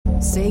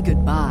Say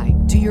goodbye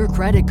to your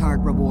credit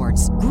card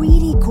rewards.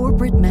 Greedy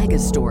corporate mega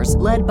stores,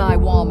 led by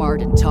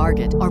Walmart and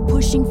Target, are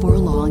pushing for a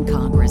law in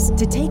Congress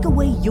to take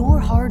away your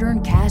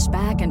hard-earned cash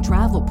back and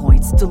travel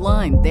points to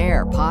line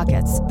their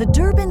pockets. The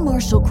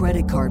Durbin-Marshall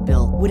credit card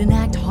bill would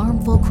enact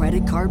harmful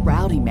credit card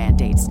routing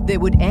mandates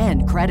that would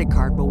end credit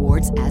card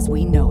rewards as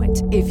we know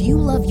it. If you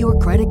love your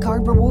credit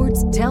card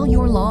rewards, tell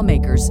your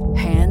lawmakers,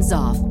 hands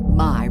off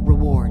my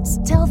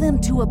rewards. Tell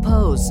them to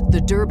oppose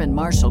the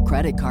Durbin-Marshall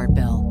credit card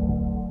bill.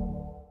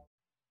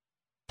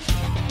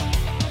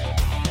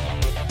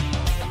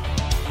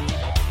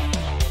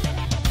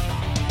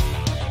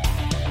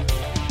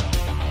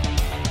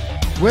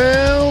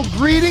 Well,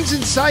 greetings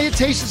and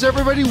salutations,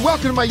 everybody.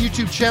 Welcome to my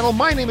YouTube channel.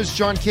 My name is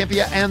John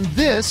Campea, and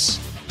this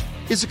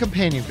is a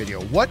companion video.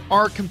 What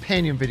are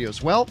companion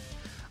videos? Well,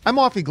 I'm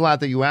awfully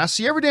glad that you asked.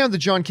 See, every day on the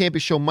John Campea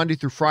Show, Monday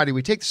through Friday,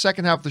 we take the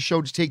second half of the show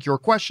to take your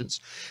questions.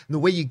 And the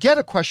way you get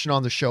a question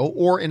on the show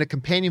or in a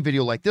companion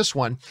video like this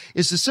one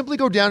is to simply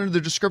go down into the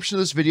description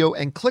of this video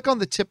and click on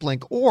the tip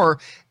link or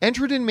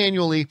enter it in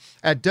manually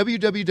at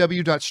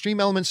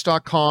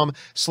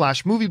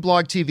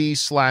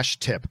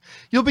www.streamelements.com/movieblogtv/tip.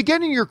 You'll be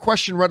getting your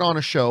question read on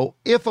a show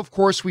if, of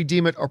course, we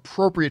deem it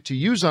appropriate to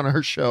use on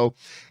our show.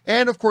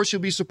 And, of course,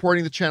 you'll be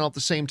supporting the channel at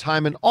the same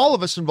time. And all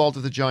of us involved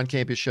with the John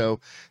Campea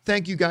Show,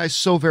 thank you guys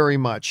so very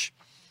much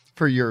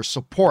for your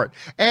support.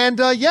 And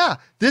yeah,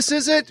 this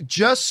is it.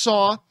 Just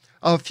saw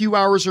a few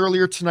hours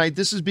earlier tonight.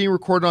 This is being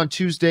recorded on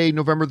Tuesday,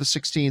 November the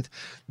 16th.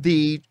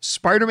 The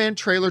Spider-Man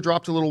trailer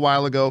dropped a little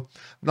while ago.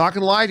 I'm not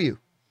going to lie to you.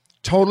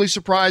 Totally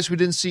surprised we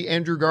didn't see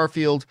Andrew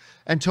Garfield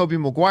and Tobey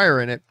Maguire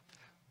in it.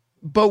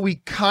 But we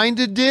kind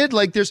of did.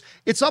 Like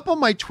it's up on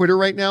my Twitter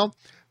right now,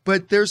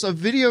 but there's a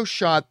video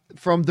shot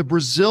from the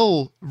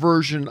Brazil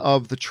version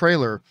of the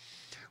trailer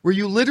where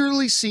you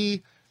literally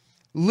see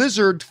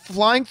Lizard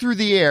flying through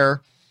the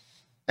air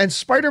and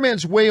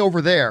Spider-Man's way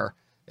over there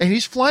and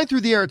he's flying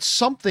through the air at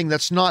something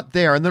that's not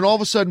there, and then all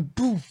of a sudden,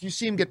 poof, you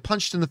see him get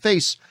punched in the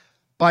face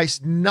by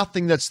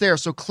nothing that's there.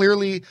 So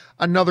clearly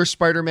another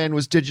Spider-Man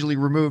was digitally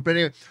removed. But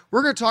anyway,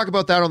 we're going to talk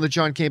about that on the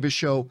John Campea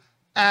Show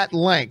at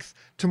length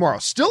tomorrow.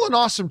 Still an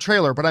awesome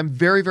trailer, but I'm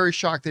very, very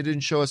shocked they didn't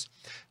show us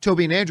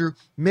Tobey and Andrew.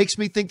 Makes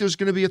me think there's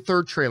going to be a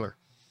third trailer.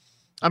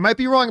 I might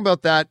be wrong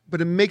about that, but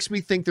it makes me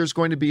think there's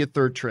going to be a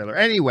third trailer.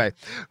 Anyway,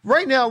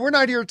 right now, we're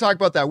not here to talk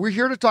about that. We're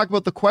here to talk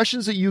about the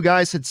questions that you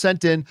guys had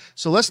sent in.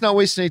 So let's not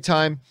waste any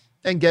time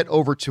and get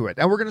over to it.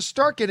 And we're going to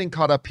start getting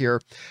caught up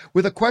here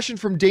with a question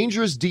from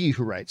Dangerous D,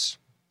 who writes,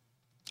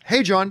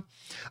 "Hey, John,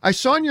 I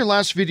saw in your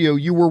last video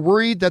you were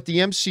worried that the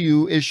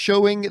MCU is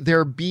showing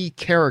their B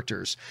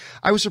characters.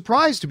 I was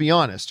surprised, to be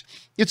honest.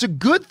 It's a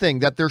good thing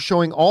that they're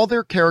showing all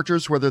their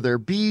characters, whether they're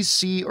B,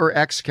 C, or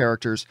X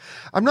characters.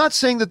 I'm not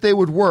saying that they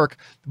would work,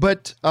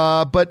 but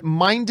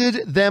minded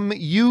them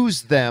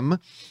use them,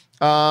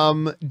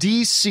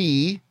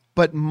 DC,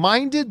 but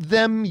minded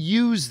them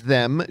use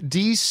them,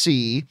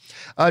 DC,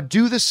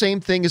 do the same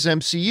thing as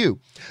MCU.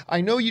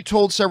 I know you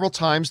told several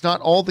times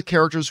not all the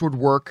characters would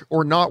work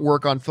or not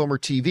work on film or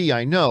TV,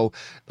 I know.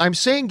 I'm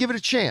saying give it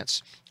a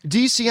chance.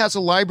 DC has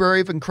a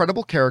library of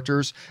incredible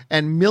characters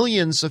and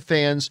millions of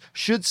fans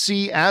should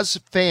see,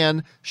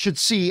 and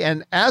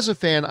as a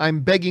fan, I'm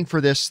begging for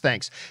this,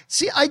 thanks."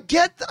 See, I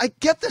get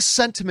the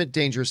sentiment,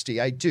 Dangerous D,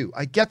 I do.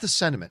 I get the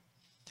sentiment.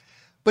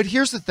 But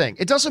here's the thing.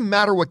 It doesn't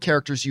matter what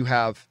characters you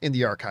have in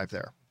the archive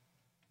there.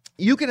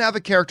 You can have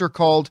a character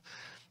called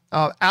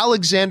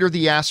Alexander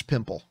the Ass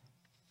Pimple.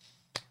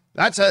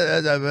 That's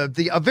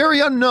a very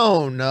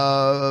unknown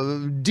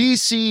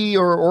DC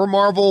or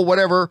Marvel,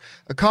 whatever,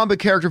 a comic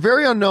character,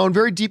 very unknown,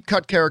 very deep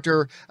cut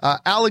character,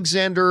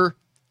 Alexander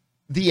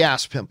the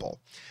Ass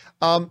Pimple.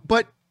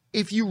 But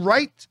if you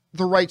write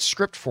the right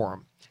script for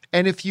him,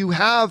 and if you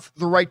have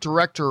the right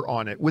director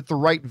on it with the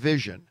right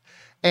vision,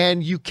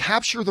 and you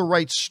capture the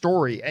right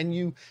story, and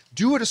you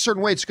do it a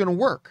certain way, it's going to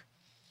work.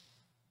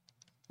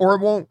 Or it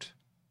won't.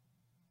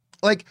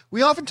 Like,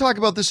 we often talk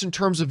about this in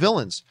terms of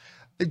villains.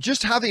 It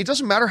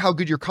doesn't matter how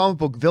good your comic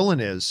book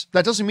villain is.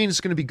 That doesn't mean it's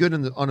going to be good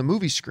on a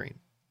movie screen,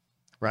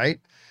 right?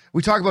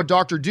 We talk about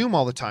Dr. Doom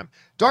all the time.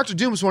 Dr.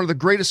 Doom is one of the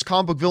greatest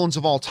comic book villains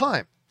of all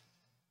time.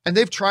 And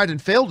they've tried and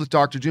failed with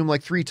Dr. Doom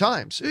like 3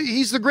 times.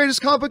 He's the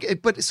greatest comic book,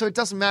 but so it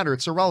doesn't matter.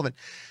 It's irrelevant.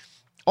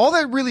 All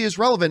that really is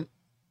relevant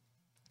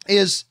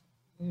is,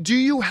 do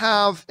you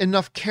have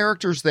enough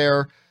characters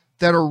there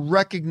that are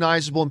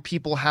recognizable and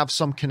people have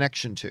some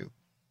connection to?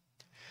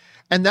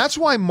 And that's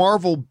why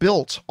Marvel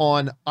built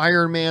on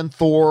Iron Man,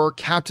 Thor,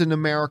 Captain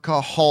America,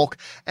 Hulk,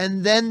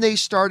 and then they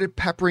started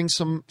peppering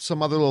some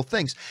other little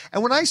things.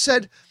 And when I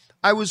said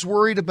I was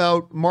worried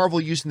about Marvel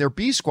using their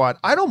B squad,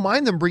 I don't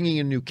mind them bringing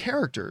in new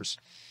characters.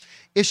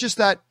 It's just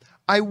that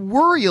I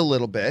worry a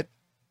little bit,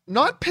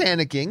 not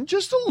panicking,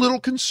 just a little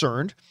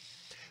concerned,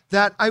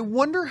 that I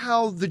wonder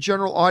how the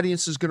general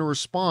audience is going to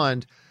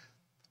respond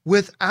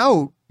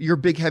without your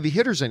big heavy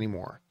hitters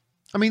anymore.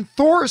 I mean,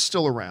 Thor is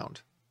still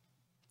around.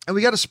 And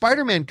we got a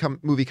Spider-Man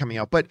movie coming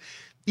out. But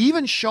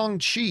even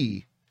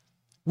Shang-Chi,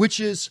 which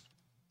is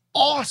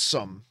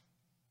awesome,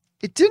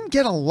 it didn't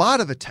get a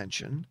lot of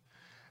attention.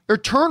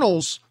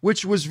 Eternals,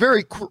 which was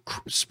very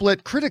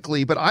split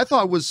critically, but I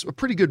thought was a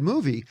pretty good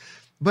movie,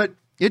 but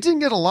it didn't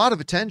get a lot of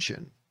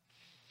attention.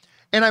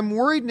 And I'm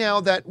worried now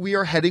that we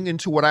are heading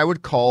into what I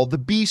would call the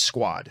B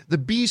squad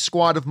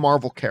of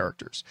Marvel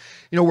characters.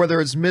 You know,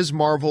 whether it's Ms.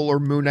 Marvel or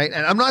Moon Knight.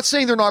 And I'm not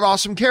saying they're not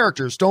awesome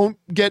characters. Don't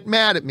get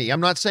mad at me. I'm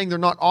not saying they're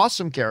not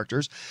awesome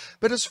characters.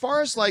 But as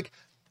far as like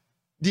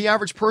the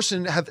average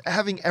person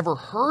having ever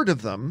heard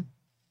of them,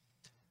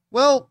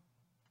 well,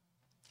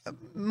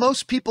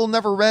 most people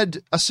never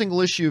read a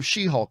single issue of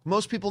She-Hulk.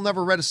 Most people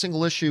never read a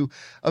single issue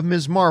of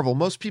Ms. Marvel.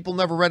 Most people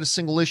never read a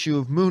single issue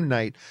of Moon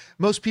Knight.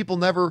 Most people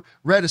never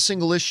read a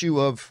single issue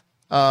of,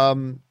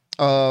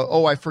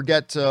 I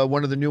forget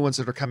one of the new ones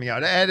that are coming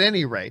out, at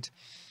any rate.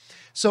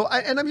 So,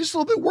 I'm just a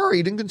little bit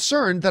worried and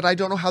concerned that I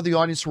don't know how the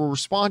audience will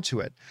respond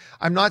to it.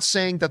 I'm not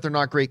saying that they're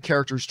not great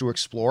characters to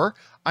explore.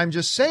 I'm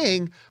just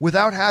saying,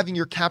 without having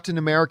your Captain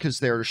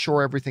Americas there to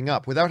shore everything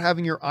up, without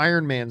having your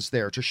Iron Mans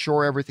there to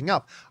shore everything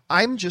up,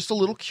 I'm just a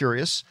little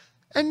curious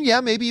and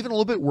maybe even a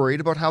little bit worried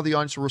about how the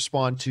audience will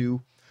respond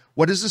to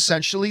what is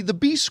essentially the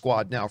B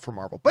squad now for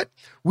Marvel. But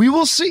we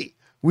will see.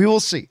 We will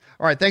see.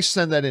 All right. Thanks for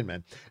sending that in,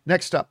 man.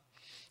 Next up,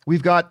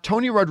 we've got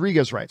Tony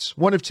Rodriguez writes,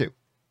 one of two.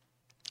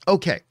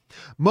 Okay.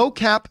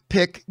 Mocap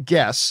pick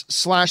guess /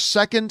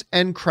 second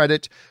end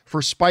credit for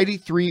Spidey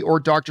 3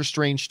 or Doctor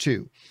Strange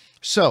 2.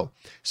 So,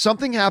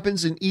 something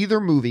happens in either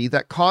movie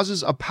that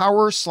causes a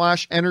power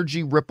 /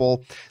 energy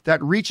ripple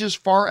that reaches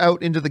far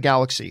out into the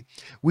galaxy.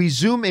 We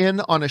zoom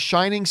in on a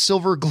shining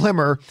silver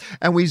glimmer,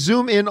 and we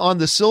zoom in on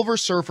the Silver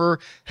Surfer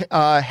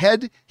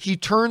head. He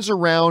turns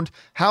around.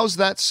 How's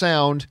that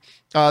sound?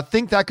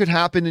 Think that could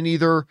happen in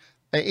either?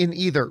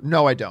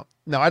 No, I don't.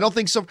 No, I don't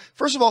think so.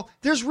 First of all,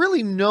 there's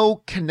really no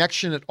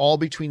connection at all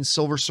between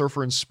Silver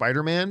Surfer and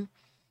Spider-Man.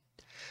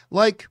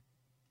 Like,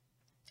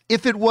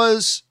 if it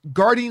was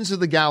Guardians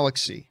of the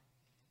Galaxy,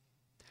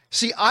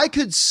 see, I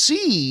could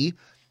see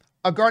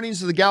a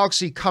Guardians of the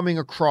Galaxy coming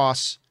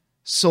across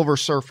Silver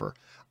Surfer.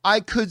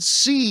 I could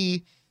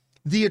see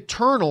the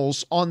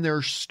Eternals on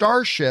their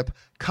starship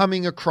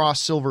coming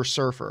across Silver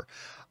Surfer.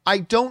 I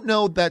don't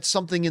know that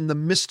something in the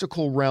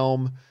mystical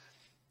realm,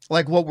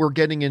 like what we're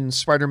getting in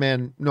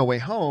Spider-Man No Way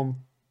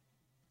Home,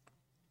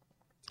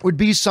 would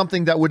be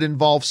something that would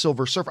involve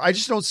Silver Surfer. I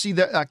just don't see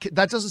that.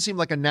 That doesn't seem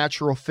like a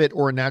natural fit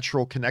or a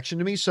natural connection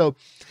to me. So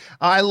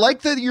I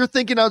like that you're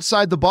thinking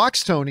outside the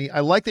box, Tony. I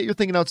like that you're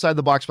thinking outside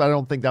the box, but I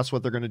don't think that's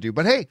what they're going to do.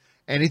 But hey,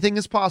 anything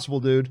is possible,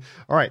 dude.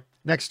 All right,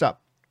 next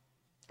up.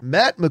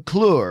 Matt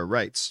McClure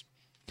writes,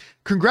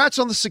 congrats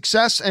on the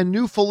success and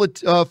new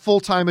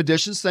full-time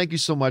editions. Thank you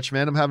so much,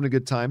 man. I'm having a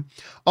good time.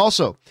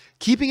 Also,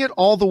 keeping it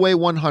all the way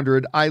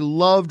 100, I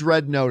loved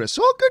Red Notice.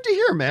 Oh, good to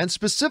hear, man.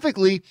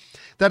 Specifically,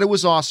 that it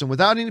was awesome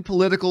without any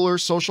political or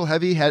social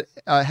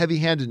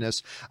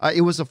heavy-handedness.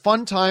 It was a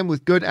fun time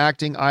with good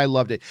acting. I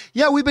loved it.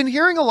 Yeah, we've been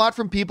hearing a lot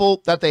from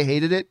people that they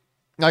hated it.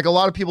 Like, a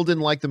lot of people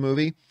didn't like the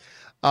movie.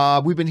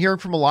 We've been hearing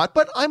from a lot,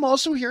 but I'm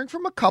also hearing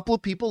from a couple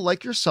of people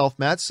like yourself,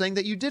 Matt, saying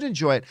that you did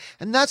enjoy it.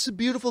 And that's the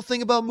beautiful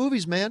thing about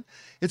movies, man.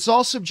 It's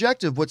all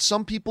subjective. What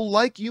some people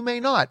like, you may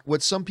not.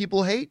 What some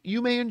people hate,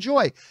 you may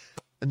enjoy.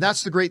 And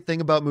that's the great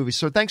thing about movies.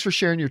 So thanks for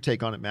sharing your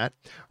take on it, Matt.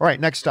 All right,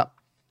 next up.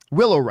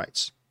 Willow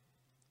writes,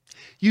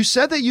 you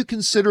said that you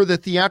consider the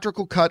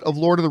theatrical cut of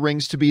Lord of the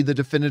Rings to be the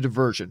definitive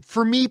version.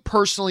 For me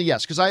personally,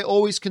 yes, because I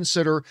always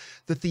consider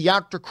the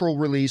theatrical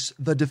release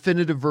the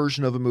definitive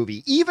version of a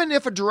movie. Even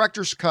if a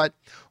director's cut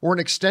or an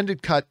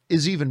extended cut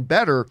is even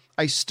better,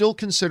 I still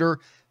consider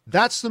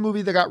that's the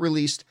movie that got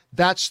released.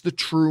 That's the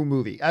true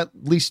movie. At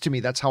least to me,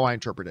 that's how I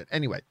interpret it.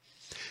 Anyway,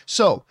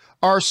 so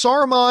are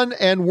Saruman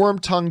and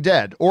Wormtongue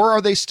dead, or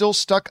are they still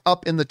stuck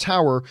up in the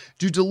tower?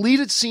 Do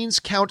deleted scenes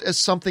count as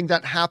something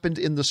that happened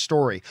in the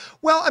story?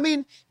 Well, I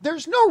mean,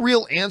 there's no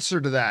real answer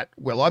to that,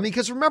 Willow. I mean,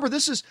 because remember,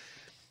 this is,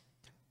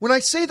 when I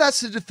say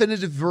that's the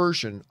definitive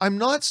version, I'm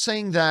not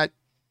saying that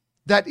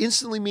that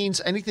instantly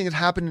means anything that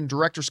happened in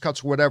director's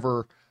cuts,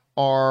 whatever,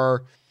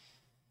 are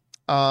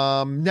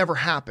never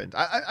happened.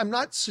 I'm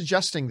not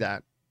suggesting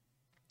that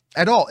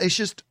at all. It's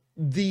just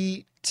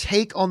the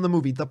take on the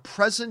movie, the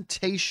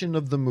presentation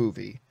of the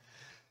movie.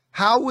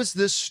 How was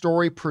this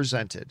story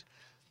presented?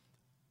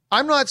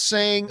 I'm not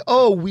saying,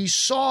 oh, we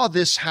saw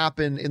this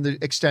happen in the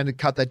extended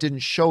cut that didn't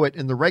show it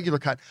in the regular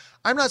cut.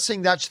 I'm not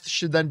saying that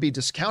should then be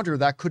discounted or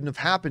that couldn't have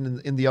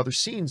happened in the other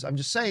scenes. I'm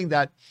just saying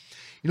that,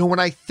 you know, when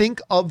I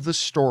think of the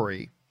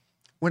story,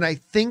 when I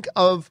think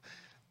of,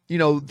 you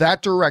know,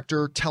 that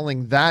director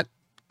telling that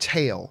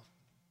tale,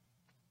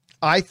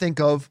 I think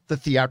of the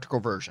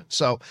theatrical version.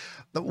 So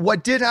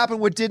what did happen,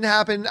 what didn't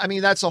happen, I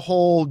mean, that's a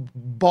whole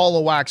ball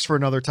of wax for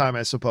another time,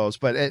 I suppose.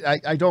 But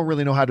I don't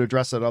really know how to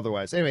address that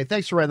otherwise. Anyway,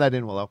 thanks for writing that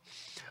in, Willow.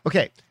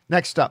 Okay,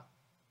 next up,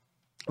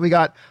 we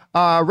got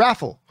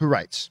Raffle, who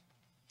writes,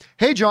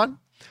 hey, John.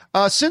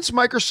 Since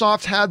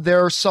Microsoft had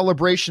their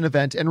celebration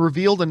event and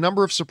revealed a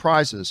number of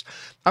surprises,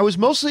 I was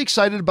mostly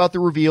excited about the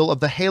reveal of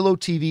the Halo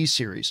TV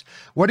series.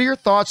 What are your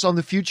thoughts on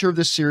the future of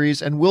this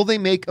series, and will they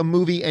make a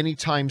movie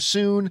anytime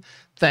soon?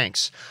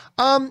 Thanks.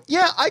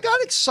 Yeah, I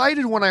got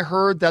excited when I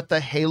heard that the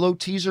Halo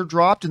teaser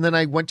dropped, and then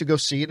I went to go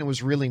see it, and it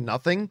was really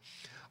nothing.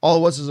 All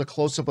it was a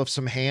close-up of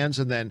some hands,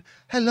 and then,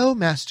 hello,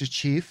 Master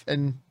Chief,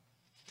 and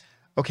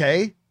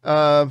okay.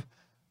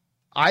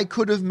 I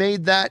could have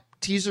made that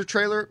teaser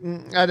trailer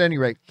at any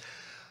rate.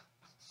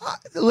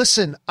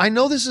 Listen, I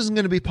know this isn't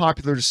going to be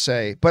popular to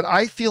say, but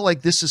I feel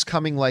like this is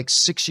coming like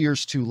 6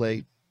 years too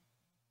late.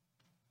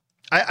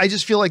 I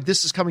just feel like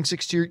this is coming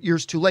 6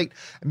 years too late,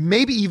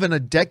 maybe even a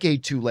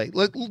decade too late.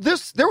 Like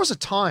there was a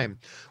time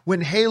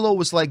when Halo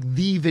was like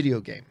the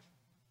video game,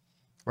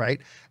 right?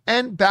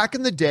 And back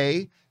in the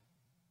day,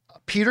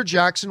 Peter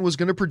Jackson was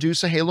going to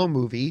produce a Halo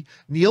movie.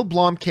 Neil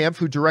Blomkamp,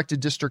 who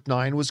directed District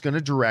 9, was going to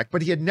direct,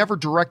 but he had never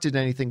directed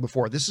anything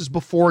before. This is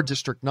before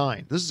District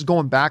 9. This is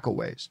going back a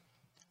ways.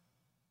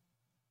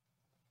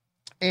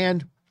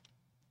 And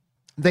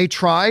they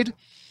tried,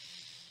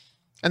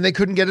 and they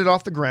couldn't get it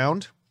off the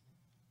ground.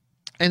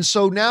 And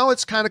so now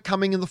it's kind of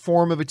coming in the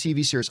form of a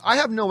TV series. I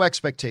have no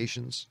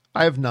expectations.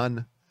 I have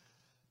none.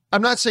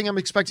 I'm not saying I'm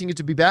expecting it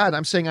to be bad.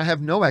 I'm saying I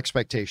have no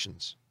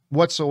expectations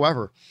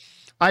whatsoever.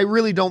 I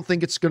really don't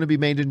think it's going to be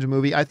made into a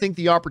movie. I think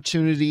the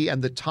opportunity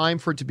and the time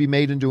for it to be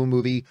made into a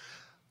movie,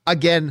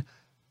 again,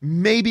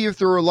 maybe if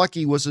they were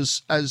lucky,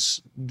 was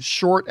as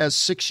short as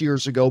 6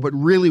 years ago, but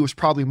really was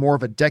probably more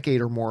of a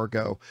decade or more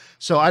ago.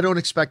 So I don't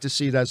expect to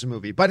see it as a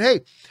movie. But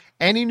hey,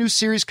 any new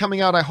series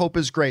coming out, I hope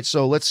is great.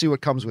 So let's see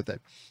what comes with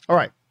it. All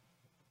right.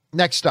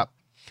 Next up,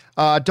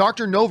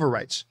 Dr. Nova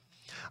writes,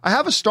 I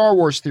have a Star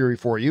Wars theory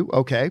for you.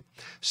 Okay.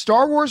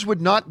 Star Wars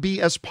would not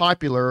be as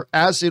popular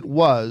as it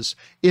was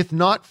if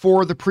not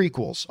for the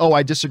prequels. Oh,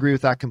 I disagree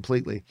with that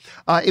completely.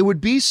 It would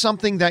be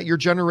something that your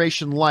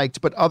generation liked,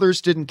 but others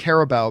didn't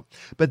care about.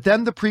 But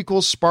then the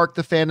prequels sparked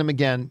the fandom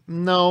again.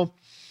 No,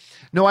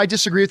 I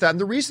disagree with that. And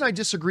the reason I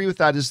disagree with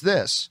that is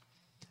this.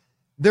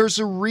 There's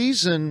a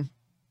reason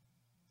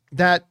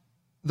that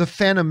The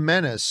Phantom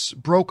Menace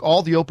broke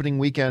all the opening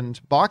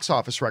weekend box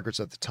office records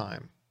at the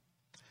time.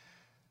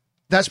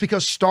 That's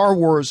because Star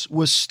Wars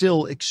was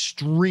still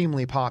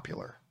extremely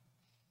popular.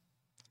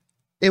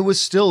 It was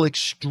still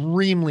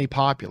extremely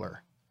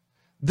popular.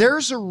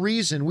 There's a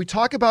reason. We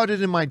talk about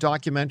it in my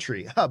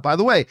documentary. By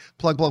the way,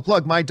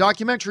 plug. My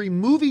documentary,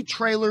 Movie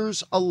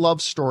Trailers, A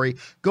Love Story.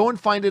 Go and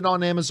find it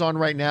on Amazon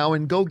right now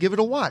and go give it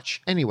a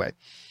watch. Anyway,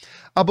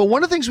 but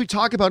one of the things we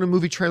talk about in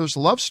Movie Trailers, A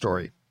Love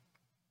Story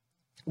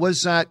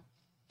was that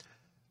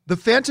the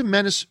Phantom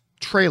Menace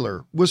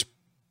trailer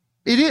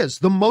it is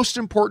the most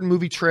important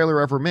movie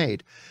trailer ever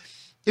made.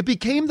 It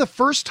became the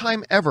first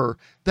time ever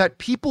that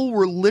people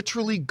were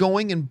literally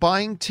going and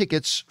buying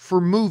tickets for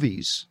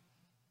movies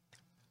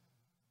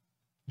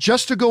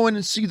just to go in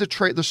and see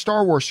the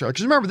Star Wars trailer.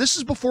 Because remember, this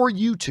is before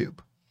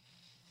YouTube.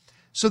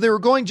 So they were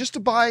going just to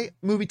buy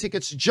movie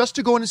tickets, just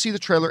to go in and see the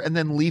trailer and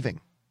then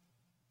leaving.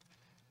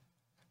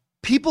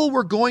 People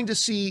were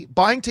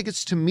buying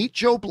tickets to meet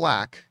Joe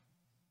Black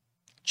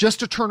just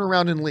to turn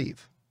around and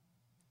leave.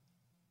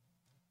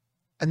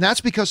 And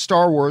that's because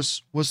Star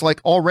Wars was like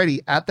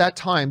already at that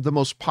time the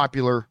most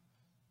popular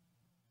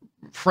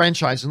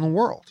franchise in the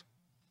world.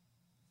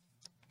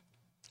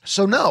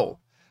 So no,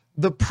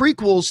 the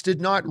prequels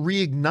did not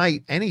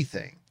reignite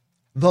anything.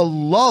 The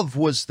love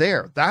was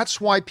there.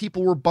 That's why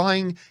people were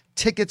buying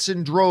tickets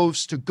in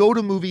droves to go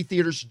to movie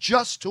theaters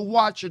just to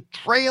watch a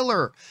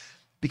trailer,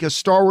 because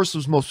Star Wars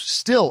was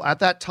still at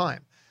that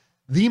time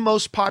the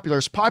most popular,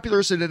 as popular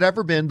as it had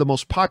ever been, the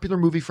most popular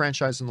movie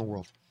franchise in the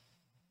world.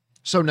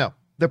 So no.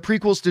 The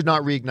prequels did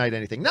not reignite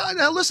anything.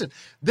 Now listen,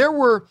 there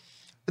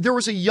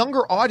was a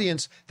younger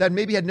audience that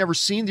maybe had never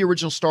seen the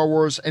original Star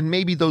Wars, and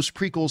maybe those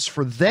prequels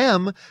for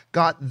them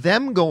got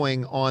them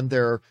going on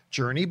their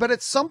journey. But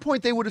at some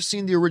point they would have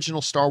seen the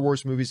original Star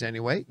Wars movies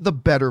anyway, the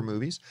better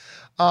movies.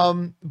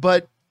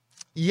 But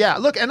yeah,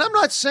 look, and I'm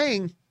not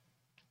saying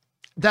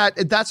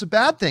that that's a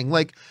bad thing.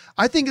 Like,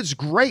 I think it's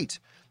great.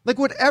 Like,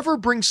 whatever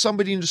brings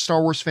somebody into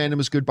Star Wars fandom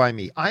is good by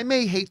me. I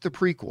may hate the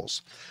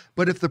prequels,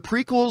 but if the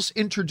prequels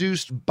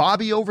introduced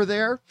Bobby over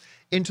there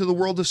into the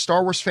world of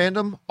Star Wars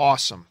fandom,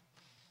 awesome.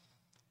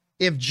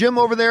 If Jim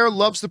over there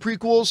loves the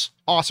prequels,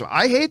 awesome.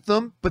 I hate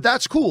them, but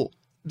that's cool.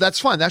 That's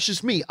fine. That's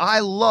just me.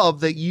 I love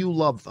that you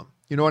love them.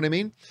 You know what I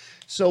mean?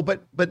 So,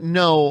 but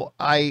no,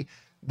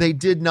 they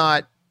did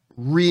not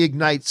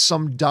reignite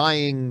some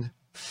dying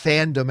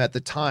fandom at the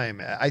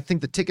time. I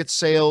think the ticket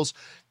sales,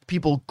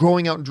 people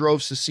going out in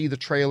droves to see the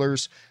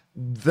trailers,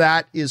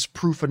 that is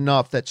proof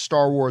enough that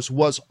Star Wars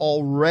was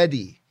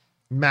already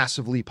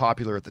massively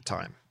popular at the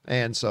time.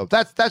 And so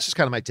that's just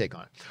kind of my take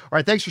on it. All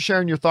right. Thanks for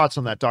sharing your thoughts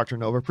on that, Dr.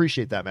 Nova.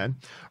 Appreciate that, man.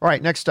 All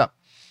right. Next up,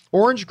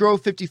 Orange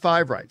Grove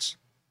 55 writes,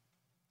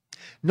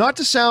 not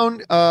to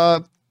sound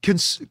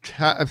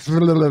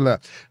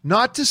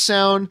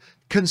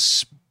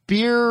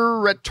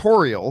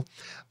conspiratorial,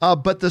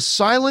 but the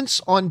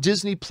silence on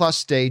Disney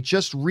Plus Day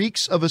just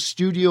reeks of a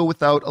studio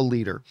without a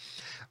leader.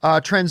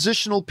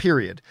 Transitional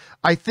period.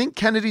 I think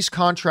Kennedy's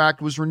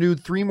contract was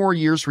renewed 3 more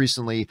years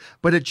recently,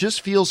 but it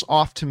just feels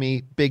off to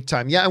me big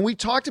time. Yeah, and we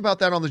talked about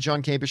that on the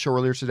John Campus show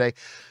earlier today.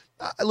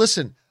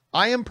 Listen,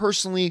 I am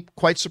personally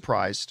quite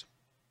surprised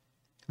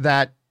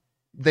that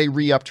they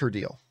re-upped her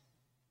deal.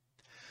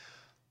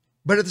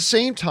 But at the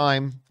same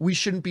time, we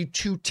shouldn't be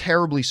too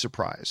terribly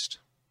surprised.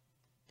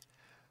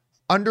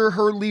 Under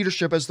her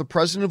leadership as the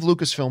president of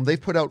Lucasfilm,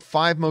 they've put out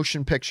 5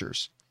 motion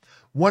pictures.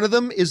 One of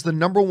them is the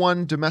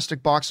 #1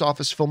 domestic box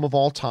office film of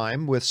all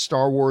time with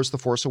Star Wars: The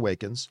Force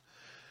Awakens.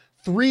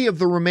 3 of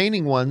the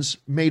remaining ones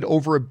made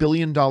over $1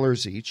 billion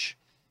each.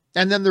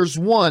 And then there's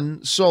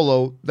one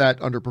Solo that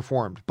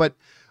underperformed. But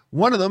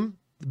one of them,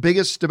 the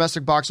biggest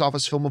domestic box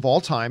office film of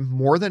all time,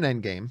 more than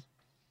Endgame.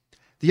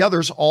 The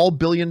others, all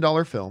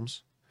billion-dollar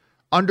films.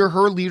 Under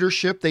her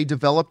leadership, they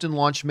developed and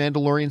launched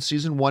Mandalorian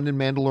Season 1 and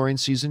Mandalorian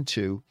Season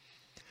 2.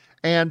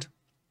 And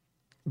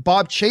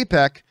Bob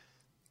Chapek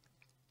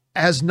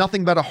has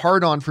nothing but a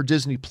hard-on for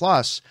Disney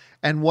Plus.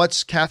 And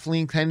what's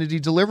Kathleen Kennedy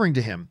delivering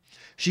to him?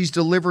 She's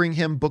delivering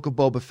him Book of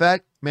Boba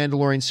Fett,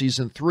 Mandalorian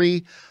Season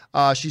 3.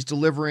 She's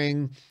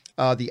delivering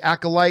The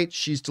Acolyte.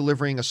 She's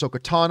delivering Ahsoka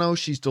Tano.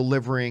 She's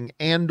delivering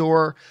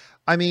Andor.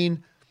 I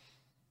mean,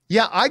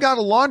 yeah, I got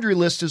a laundry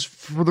list as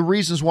for the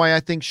reasons why I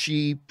think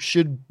she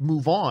should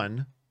move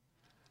on.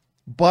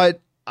 But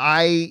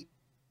I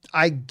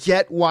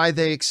get why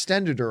they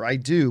extended her. I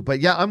do. But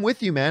yeah, I'm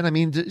with you, man. I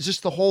mean, it's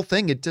just the whole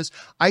thing.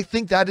 I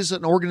think that is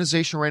an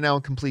organization right now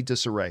in complete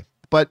disarray.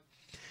 But,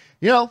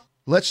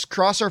 let's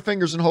cross our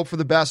fingers and hope for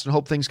the best and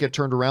hope things get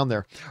turned around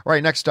there. All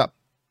right, next up.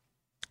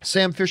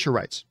 Sam Fisher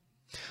writes,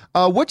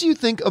 what do you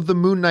think of the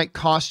Moon Knight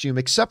costume,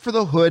 except for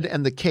the hood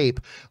and the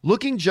cape,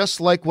 looking just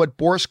like what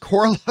Boris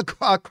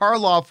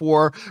Karloff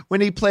wore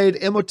when he played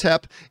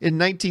Imhotep in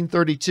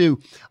 1932?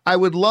 I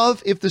would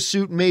love if the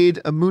suit made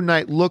a Moon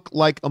Knight look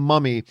like a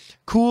mummy.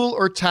 Cool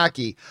or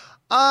tacky?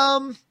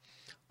 I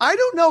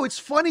don't know. It's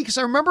funny because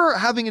I remember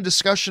having a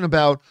discussion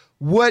about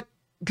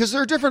because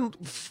there are different,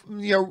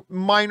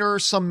 minor,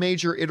 some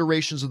major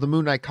iterations of the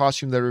Moon Knight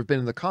costume that have been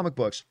in the comic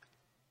books.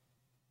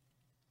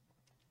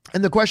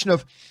 And the question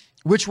of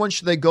which one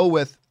should they go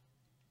with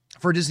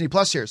for Disney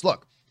Plus series?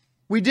 Look,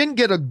 we didn't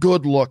get a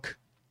good look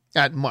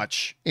at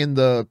much in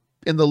the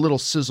little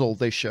sizzle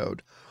they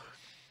showed.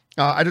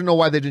 I don't know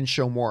why they didn't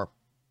show more,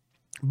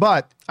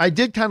 but I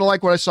did kind of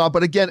like what I saw.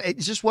 But again, it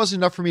just wasn't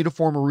enough for me to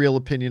form a real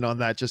opinion on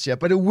that just yet.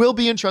 But it will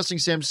be interesting,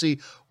 Sam, to see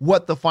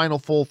what the final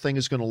full thing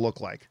is going to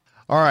look like.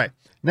 All right,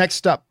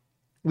 next up,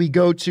 we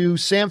go to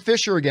Sam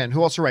Fisher again,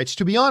 who also writes,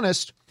 to be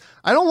honest,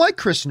 I don't like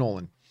Chris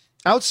Nolan.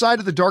 Outside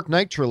of the Dark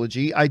Knight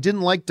trilogy, I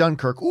didn't like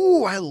Dunkirk.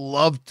 Ooh, I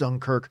loved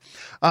Dunkirk.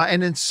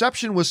 And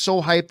Inception was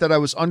so hyped that I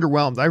was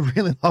underwhelmed. I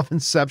really love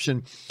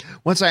Inception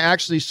once I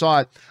actually saw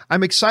it.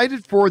 I'm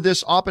excited for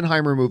this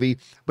Oppenheimer movie,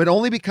 but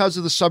only because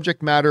of the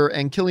subject matter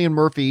and Cillian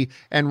Murphy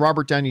and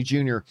Robert Downey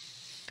Jr.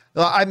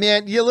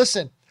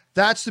 Listen,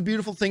 that's the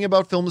beautiful thing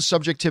about film, the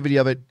subjectivity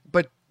of it.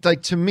 But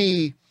to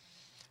me,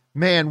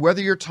 man,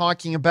 whether you're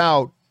talking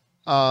about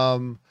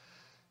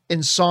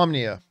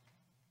Insomnia,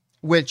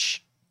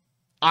 which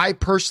I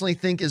personally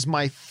think is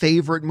my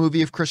favorite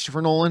movie of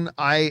Christopher Nolan.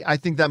 I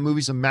think that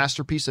movie's a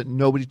masterpiece that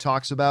nobody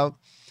talks about.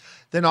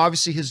 Then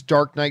obviously his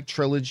Dark Knight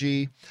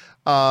trilogy,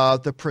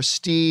 The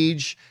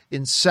Prestige,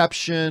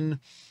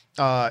 Inception,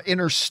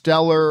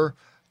 Interstellar.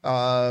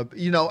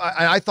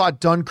 I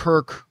thought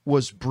Dunkirk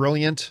was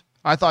brilliant.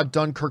 I thought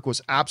Dunkirk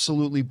was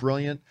absolutely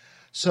brilliant.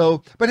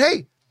 So, but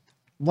hey,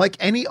 like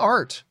any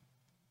art,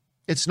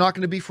 it's not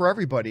going to be for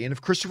everybody. And if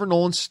Christopher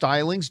Nolan's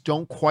stylings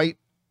don't quite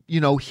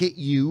hit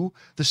you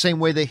the same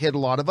way they hit a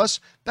lot of us,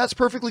 that's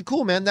perfectly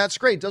cool, man. That's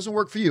great. It doesn't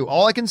work for you.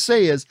 All I can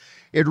say is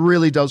it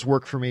really does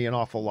work for me an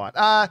awful lot.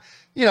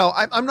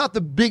 I'm not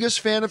the biggest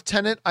fan of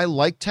Tenet. I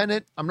like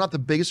Tenet. I'm not the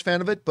biggest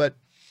fan of it, but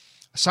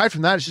aside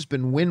from that, it's just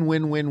been win,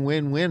 win, win,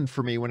 win, win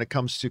for me when it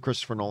comes to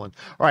Christopher Nolan.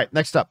 All right,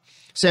 next up.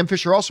 Sam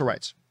Fisher also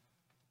writes,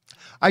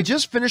 I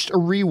just finished a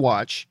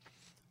rewatch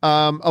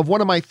of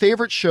one of my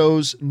favorite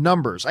shows,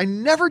 Numbers. I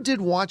never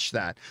did watch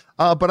that,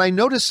 but I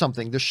noticed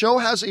something. The show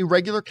has a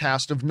regular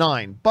cast of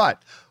 9,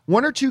 but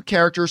 1 or 2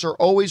 characters are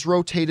always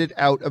rotated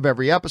out of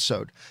every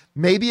episode.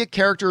 Maybe a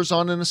character is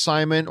on an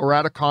assignment or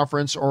at a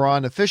conference or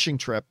on a fishing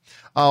trip.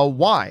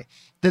 Why?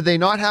 Did they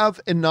not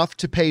have enough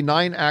to pay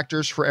 9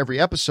 actors for every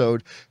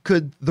episode?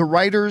 Could the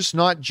writers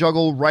not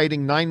juggle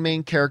writing 9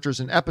 main characters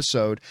an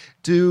episode?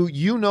 Do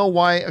you know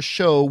why a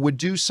show would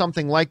do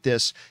something like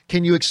this?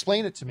 Can you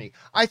explain it to me?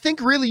 I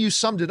think really you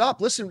summed it up.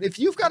 Listen, if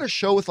you've got a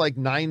show with like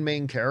 9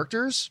 main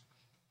characters,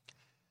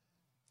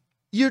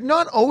 you're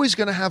not always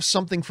going to have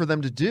something for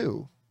them to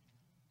do,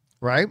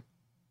 right?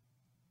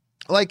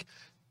 Like,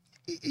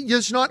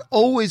 there's not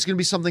always going to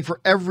be something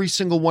for every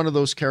single one of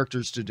those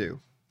characters to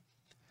do.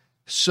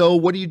 So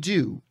what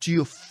do? Do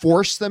you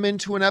force them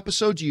into an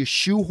episode? Do you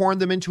shoehorn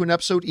them into an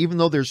episode even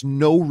though there's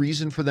no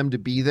reason for them to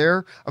be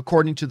there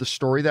according to the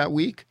story that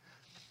week?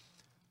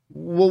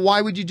 Well,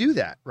 why would you do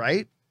that,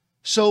 right?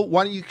 So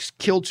why don't you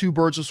kill 2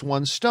 birds with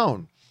 1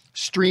 stone?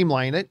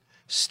 Streamline it,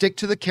 stick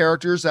to the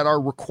characters that are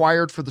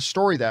required for the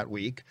story that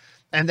week,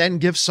 and then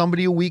give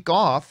somebody a week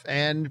off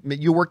and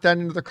you work that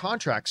into their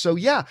contract. So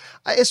yeah,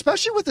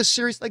 especially with a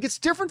series, like it's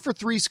different for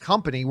Three's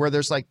Company where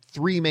there's like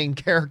 3 main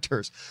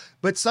characters,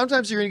 but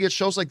sometimes you're going to get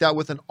shows like that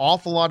with an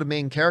awful lot of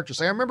main characters.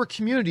 Like I remember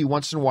Community,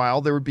 once in a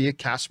while, there would be a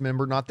cast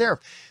member not there.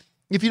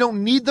 If you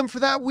don't need them for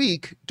that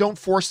week, don't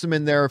force them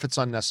in there if it's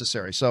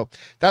unnecessary. So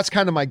that's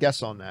kind of my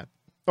guess on that.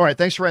 All right.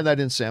 Thanks for writing that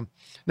in, Sam.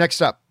 Next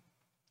up,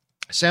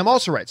 Sam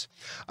also writes,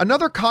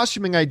 another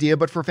costuming idea,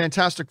 but for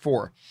Fantastic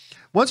Four.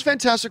 Once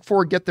Fantastic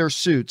Four get their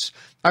suits,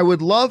 I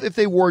would love if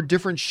they wore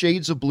different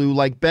shades of blue,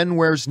 like Ben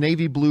wears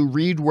navy blue,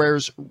 Reed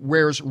wears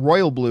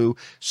royal blue,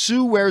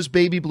 Sue wears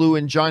baby blue,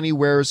 and Johnny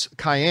wears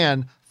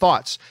cayenne.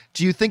 Thoughts?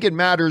 Do you think it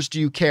matters? Do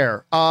you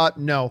care?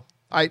 No,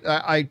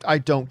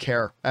 I don't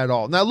care at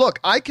all. Now, look,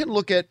 I can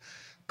look at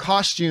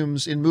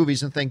costumes in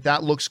movies and think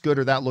that looks good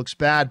or that looks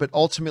bad, but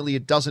ultimately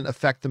it doesn't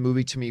affect the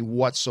movie to me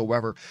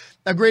whatsoever.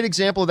 A great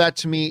example of that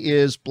to me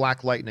is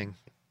Black Lightning,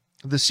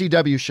 the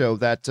CW show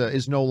that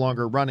is no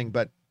longer running,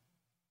 but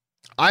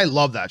I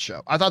love that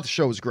show. I thought the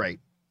show was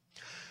great.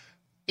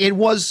 It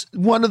was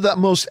one of the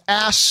most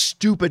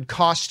ass-stupid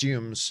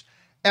costumes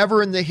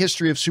ever in the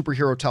history of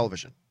superhero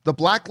television. The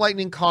Black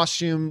Lightning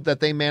costume that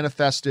they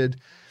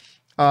manifested,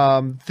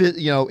 in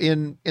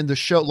the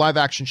show, live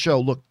action show,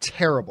 looked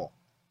terrible.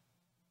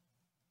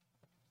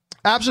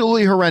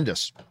 Absolutely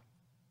horrendous.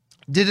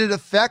 Did it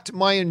affect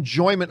my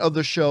enjoyment of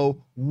the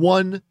show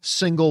one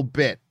single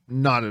bit?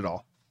 Not at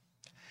all.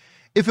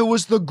 If it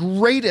was the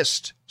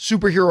greatest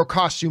superhero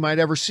costume I'd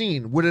ever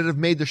seen, would it have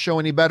made the show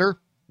any better?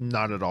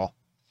 Not at all.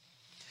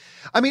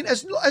 I mean,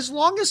 as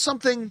long as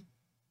something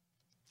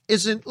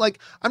isn't like,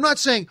 I'm not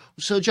saying,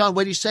 so John,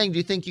 what are you saying? Do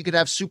you think you could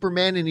have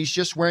Superman and he's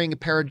just wearing a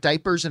pair of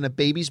diapers and a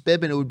baby's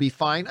bib and it would be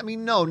fine? I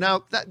mean, no,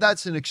 now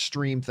that's an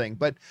extreme thing.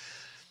 But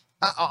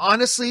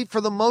honestly, for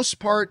the most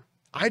part,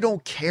 I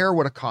don't care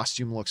what a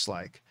costume looks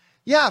like.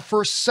 Yeah,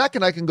 for a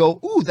second I can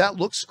go, ooh, that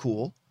looks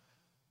cool.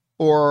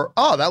 Or,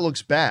 oh, that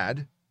looks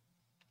bad.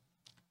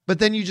 But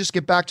then you just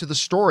get back to the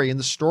story, and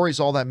the story is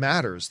all that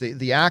matters.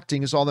 The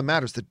acting is all that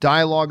matters. The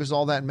dialogue is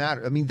all that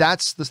matters. I mean,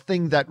 that's the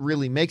thing that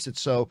really makes it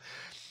so.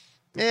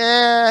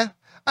 And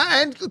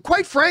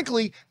quite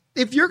frankly,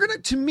 if you're going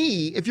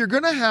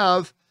to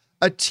have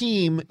a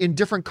team in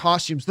different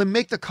costumes, then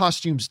make the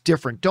costumes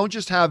different. Don't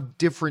just have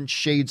different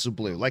shades of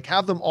blue. Like,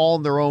 have them all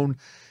in their own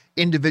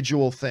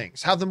individual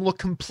things. Have them look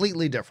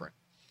completely different.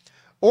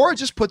 Or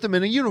just put them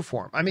in a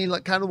uniform. I mean,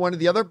 like kind of one or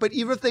the other, but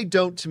even if they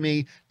don't, to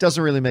me,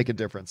 doesn't really make a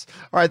difference.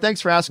 All right,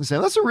 thanks for asking,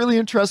 Sam. That's a really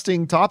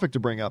interesting topic to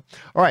bring up.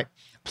 All right,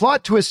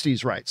 Plot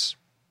Twisties writes,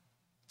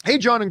 hey,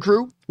 John and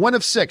crew, 1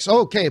 of 6.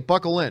 Okay,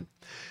 buckle in.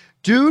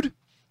 Dude,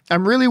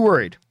 I'm really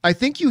worried. I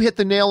think you hit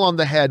the nail on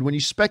the head when you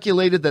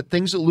speculated that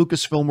things at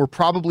Lucasfilm were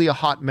probably a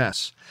hot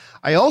mess.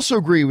 I also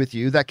agree with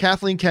you that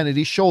Kathleen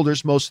Kennedy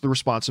shoulders most of the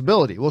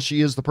responsibility. Well, she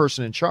is the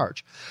person in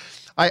charge.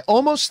 I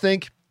almost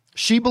think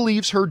she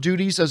believes her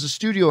duties as a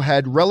studio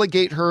head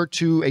relegate her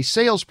to a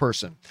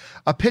salesperson,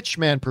 a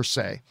pitchman per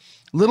se.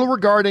 Little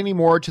regard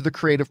anymore to the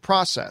creative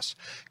process,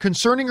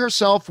 concerning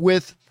herself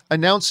with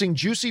announcing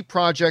juicy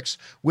projects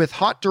with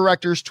hot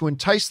directors to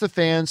entice the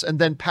fans and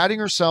then patting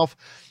herself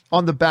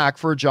on the back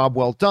for a job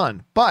well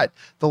done. But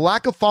the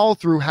lack of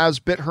follow-through has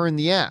bit her in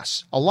the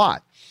ass a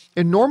lot.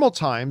 In normal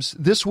times,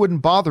 this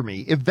wouldn't bother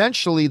me.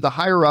 Eventually, the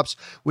higher-ups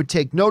would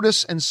take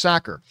notice and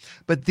sack her.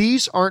 But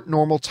these aren't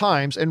normal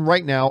times, and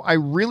right now, I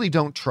really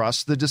don't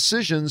trust the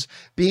decisions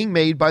being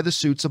made by the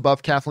suits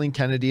above Kathleen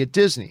Kennedy at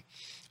Disney.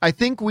 I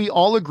think we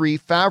all agree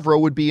Favreau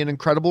would be an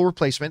incredible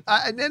replacement.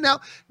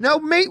 Now,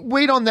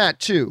 wait on that,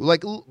 too.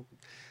 Like,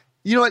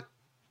 you know what?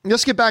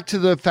 Let's get back to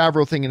the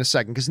Favreau thing in a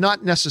second, because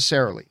not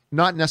necessarily.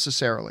 All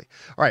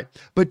right,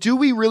 but do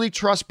we really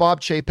trust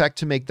Bob Chapek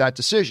to make that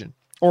decision?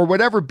 Or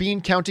whatever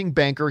bean-counting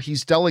banker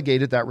he's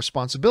delegated that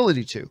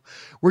responsibility to?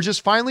 We're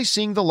just finally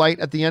seeing the light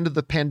at the end of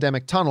the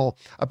pandemic tunnel,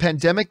 a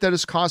pandemic that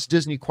has cost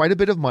Disney quite a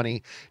bit of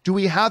money. Do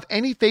we have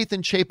any faith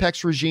in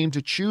Chapek's regime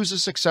to choose a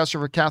successor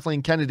for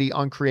Kathleen Kennedy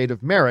on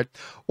creative merit?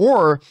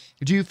 Or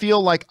do you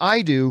feel like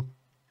I do,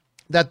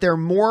 that they're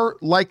more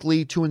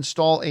likely to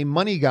install a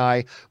money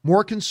guy,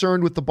 more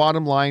concerned with the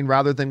bottom line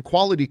rather than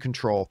quality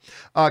control?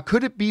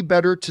 Could it be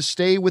better to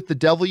stay with the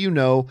devil you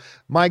know?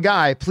 My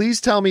guy,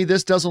 please tell me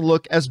this doesn't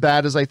look as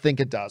bad as I think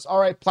it does. All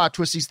right, Plot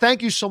Twisties,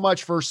 thank you so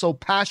much for so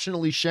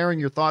passionately sharing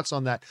your thoughts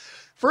on that.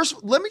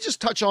 First, let me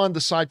just touch on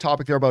the side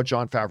topic there about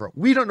Jon Favreau.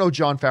 We don't know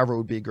Jon Favreau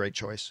would be a great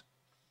choice.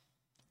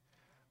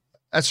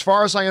 As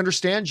far as I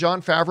understand,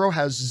 Jon Favreau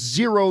has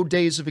 0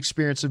 days of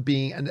experience of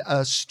being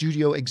a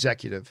studio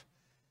executive.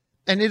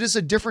 And it is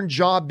a different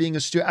job being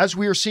a studio, as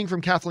we are seeing from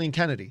Kathleen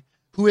Kennedy,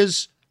 who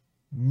is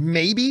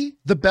maybe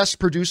the best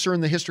producer in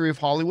the history of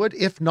Hollywood.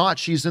 If not,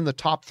 she's in the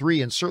top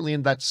 3, and certainly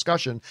in that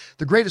discussion.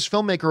 The greatest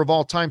filmmaker of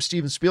all time,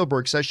 Steven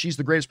Spielberg, says she's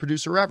the greatest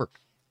producer ever.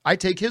 I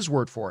take his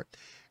word for it.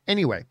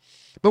 Anyway,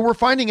 but we're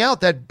finding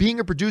out that being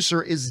a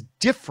producer is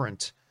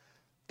different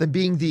than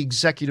being the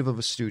executive of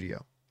a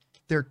studio.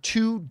 They're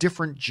 2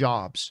 different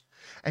jobs.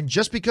 And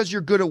just because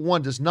you're good at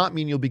one does not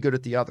mean you'll be good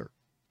at the other.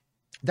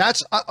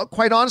 That's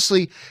quite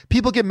honestly,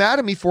 people get mad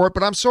at me for it,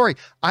 but I'm sorry.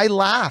 I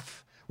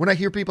laugh When I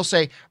hear people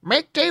say,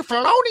 make Dave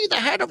Filoni the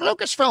head of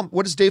Lucasfilm,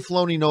 what does Dave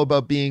Filoni know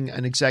about being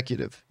an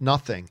executive?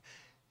 Nothing.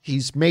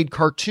 He's made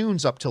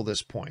cartoons up till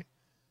this point.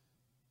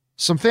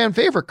 Some fan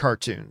favorite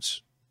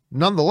cartoons.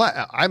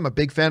 Nonetheless, I'm a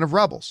big fan of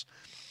Rebels.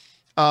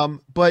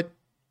 But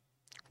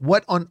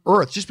what on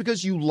earth? Just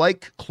because you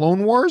like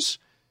Clone Wars,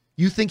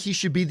 you think he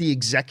should be the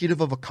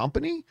executive of a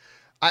company?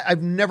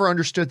 I've never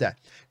understood that.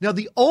 Now,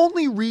 the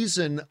only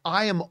reason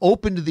I am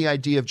open to the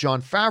idea of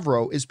Jon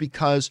Favreau is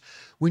because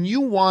when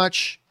you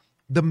watch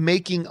the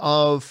making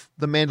of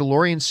the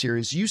Mandalorian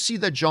series, you see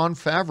that Jon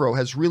Favreau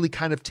has really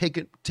kind of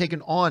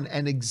taken on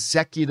an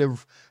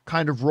executive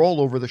kind of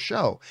role over the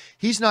show.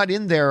 He's not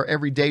in there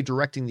every day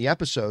directing the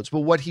episodes,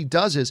 but what he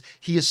does is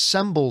he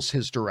assembles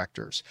his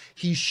directors.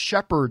 He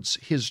shepherds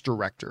his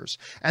directors,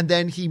 and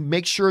then he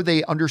makes sure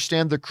they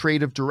understand the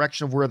creative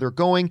direction of where they're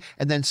going,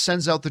 and then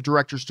sends out the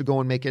directors to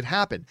go and make it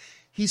happen.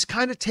 He's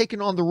kind of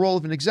taken on the role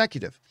of an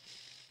executive.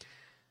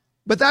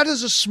 But that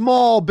is a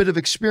small bit of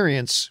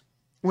experience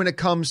when it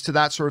comes to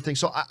that sort of thing.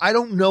 So I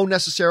don't know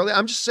necessarily.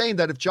 I'm just saying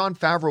that if Jon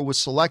Favreau was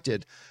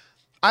selected,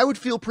 I would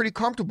feel pretty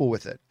comfortable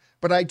with it.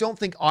 But I don't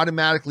think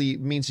automatically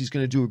means he's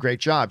going to do a great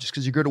job. Just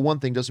because you're good at one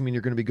thing doesn't mean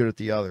you're going to be good at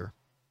the other.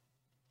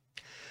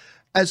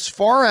 As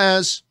far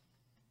as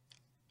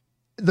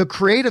the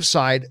creative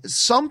side,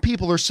 some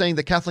people are saying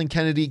that Kathleen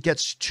Kennedy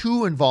gets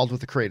too involved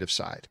with the creative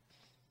side.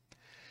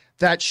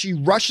 That she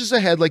rushes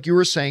ahead, like you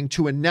were saying,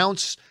 to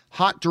announce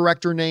hot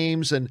director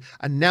names and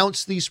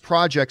announce these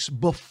projects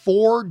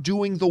before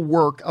doing the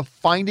work of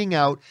finding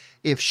out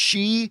if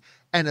she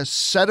and a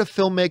set of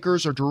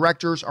filmmakers or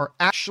directors are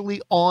actually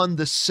on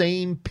the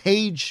same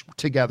page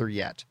together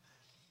yet.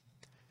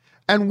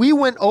 And we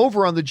went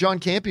over on the John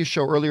Campea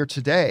show earlier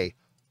today,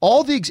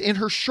 all the in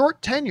her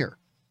short tenure.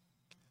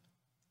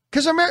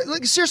 Because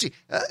like, seriously,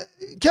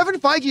 Kevin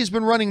Feige has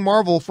been running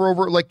Marvel for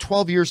over like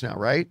 12 years now,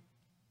 right?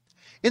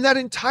 In that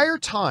entire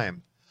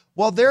time,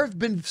 while there have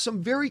been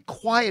some very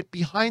quiet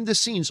behind the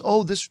scenes,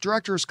 oh, this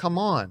director has come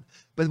on,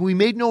 but we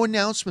made no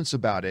announcements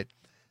about it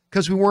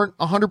because we weren't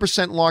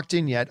 100% locked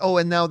in yet. Oh,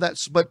 and now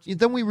but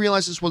then we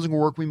realized this wasn't going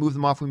to work. We moved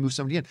them off. We moved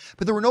somebody in.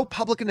 But there were no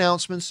public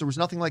announcements. There was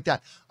nothing like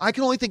that. I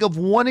can only think of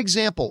one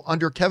example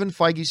under Kevin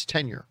Feige's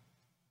tenure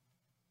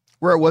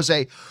where it was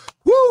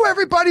woo,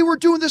 everybody, we're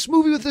doing this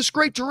movie with this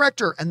great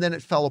director. And then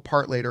it fell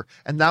apart later.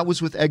 And that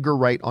was with Edgar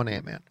Wright on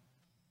Ant-Man.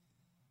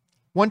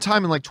 One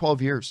time in like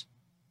 12 years.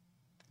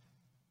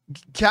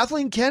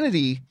 Kathleen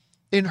Kennedy,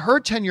 in her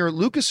tenure at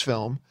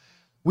Lucasfilm,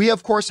 we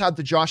of course had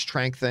the Josh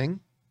Trank thing.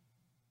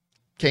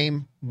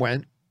 Came,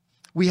 went.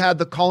 We had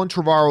the Colin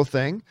Trevorrow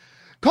thing.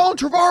 Colin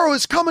Trevorrow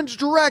is coming to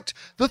direct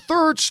the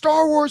third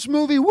Star Wars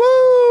movie.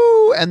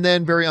 Woo! And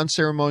then very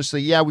unceremoniously,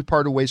 yeah, we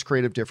parted ways,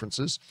 creative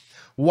differences.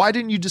 Why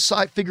didn't you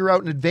figure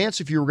out in advance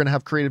if you were going to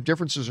have creative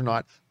differences or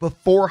not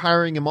before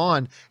hiring him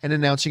on and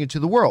announcing it to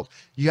the world?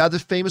 You had the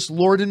famous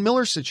Lord and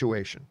Miller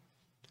situation.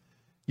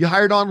 You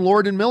hired on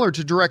Lord and Miller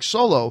to direct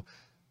Solo,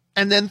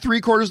 and then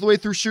 3/4 of the way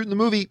through shooting the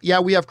movie, yeah,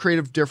 we have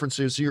creative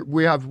differences.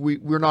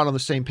 We're not on the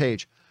same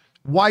page.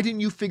 Why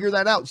didn't you figure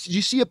that out? Do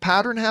you see a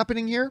pattern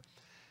happening here?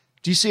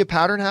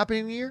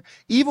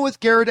 Even with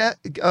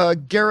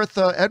Gareth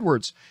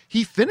Edwards,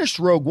 he finished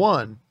Rogue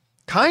One,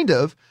 kind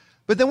of,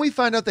 but then we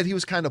find out that he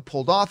was kind of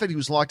pulled off it. He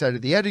was locked out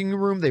of the editing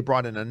room. They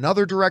brought in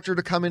another director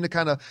to come in to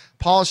kind of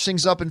polish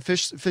things up and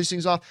fish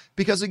things off.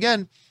 Because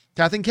again,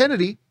 Kathleen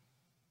Kennedy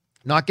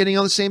not getting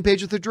on the same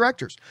page with the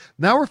directors.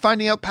 Now we're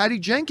finding out Patty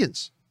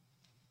Jenkins.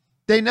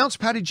 They announced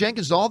Patty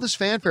Jenkins, all this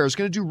fanfare, is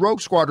going to do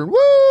Rogue Squadron.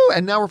 Woo!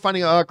 And now we're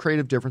finding out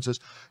creative differences.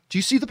 Do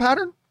you see the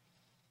pattern?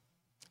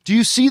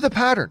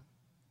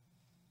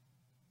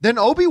 Then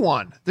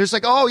Obi-Wan. There's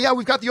like, oh yeah,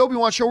 we've got the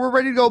Obi-Wan show. We're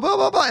ready to go, blah,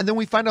 blah, blah. And then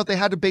we find out they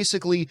had to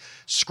basically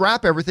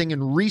scrap everything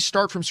and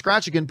restart from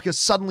scratch again because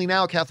suddenly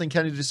now Kathleen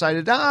Kennedy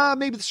decided,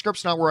 maybe the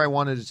script's not where I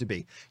wanted it to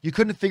be. You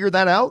couldn't figure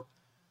that out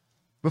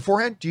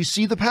beforehand? Do you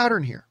see the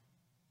pattern here?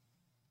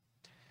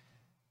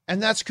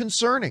 And that's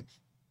concerning.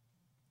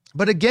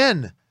 But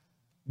again,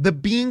 the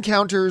bean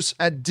counters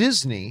at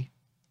Disney,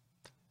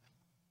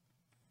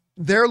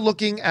 they're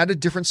looking at a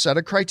different set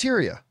of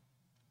criteria.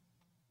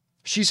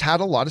 She's had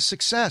a lot of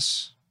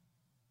success.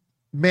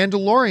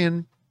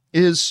 Mandalorian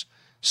is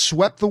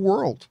swept the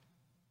world.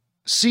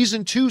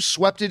 Season 2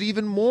 swept it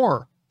even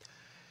more.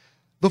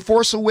 The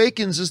Force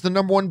Awakens is the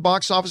 #1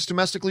 box office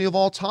domestically of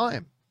all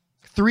time.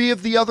 3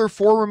 of the other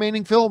 4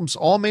 remaining films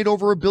all made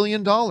over $1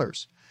 billion.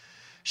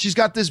 She's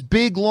got this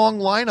big, long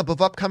lineup of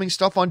upcoming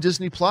stuff on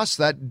Disney Plus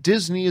that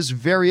Disney is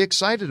very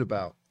excited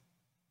about.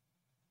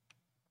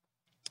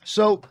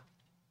 So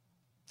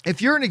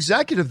if you're an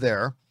executive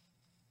there,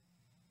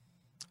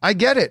 I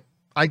get it.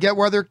 I get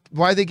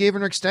why they gave her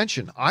an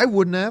extension. I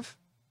wouldn't have,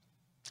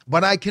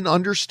 but I can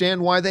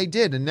understand why they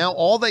did. And now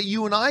all that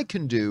you and I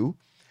can do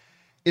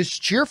is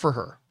cheer for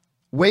her.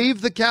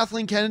 Wave the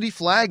Kathleen Kennedy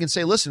flag and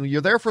say, listen,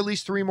 you're there for at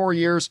least 3 more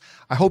years.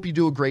 I hope you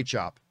do a great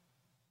job.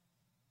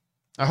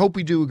 I hope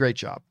we do a great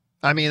job.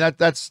 I mean,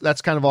 that's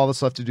kind of all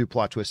that's left to do,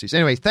 plot twisties.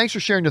 Anyway, thanks for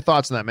sharing your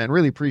thoughts on that, man.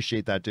 Really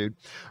appreciate that, dude.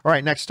 All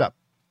right, next up.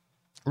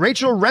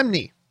 Rachel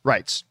Remney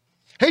writes,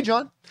 Hey,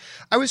 John.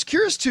 I was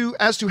curious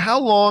as to how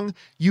long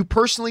you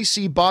personally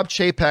see Bob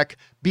Chapek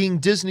being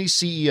Disney's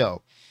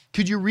CEO.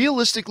 Could you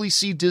realistically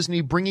see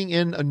Disney bringing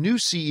in a new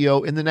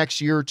CEO in the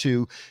next year or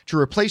two to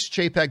replace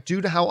Chapek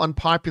due to how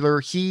unpopular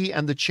he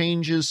and the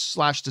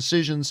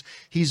changes/decisions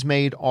he's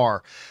made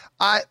are?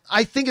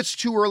 I think it's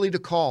too early to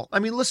call. I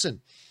mean,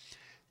 listen,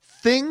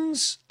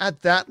 things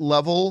at that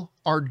level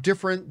are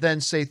different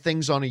than, say,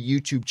 things on a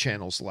YouTube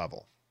channel's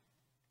level.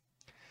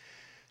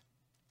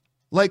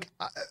 Like,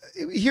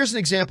 here's an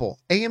example.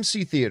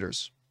 AMC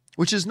Theaters,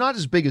 which is not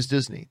as big as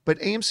Disney, but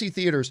AMC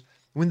Theaters,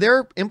 when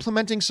they're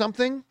implementing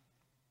something,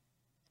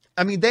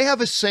 I mean, they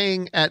have a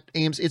saying at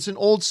AMC. It's an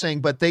old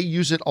saying, but they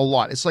use it a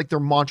lot. It's like their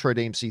mantra at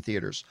AMC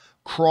Theaters.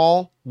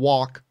 Crawl,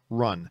 walk,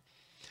 run.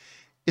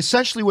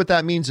 Essentially what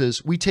that means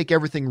is we take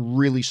everything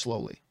really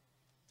slowly.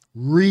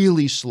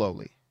 Really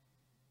slowly.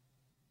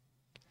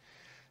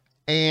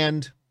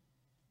 And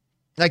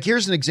like,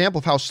 here's an example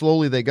of how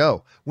slowly they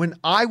go. When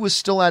I was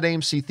still at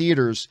AMC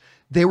Theaters,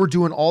 they were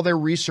doing all their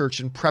research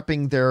and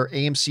prepping their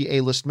AMC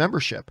A-list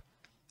membership.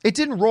 It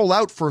didn't roll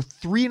out for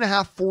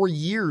 3.5, 4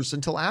 years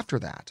until after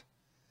that.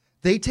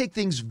 They take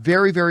things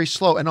very, very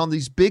slow. And on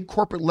these big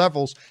corporate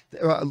levels,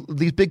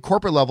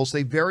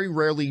 they very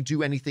rarely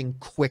do anything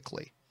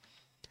quickly.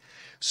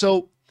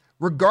 So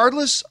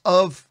regardless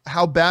of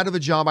how bad of a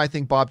job I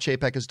think Bob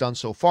Chapek has done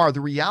so far,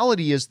 the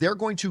reality is they're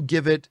going to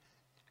give it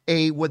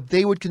what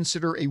they would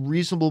consider a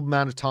reasonable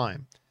amount of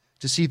time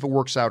to see if it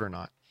works out or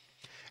not.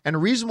 And a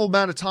reasonable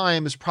amount of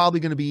time is probably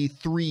going to be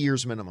 3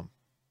 years minimum.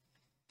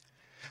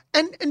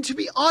 And to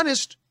be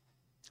honest,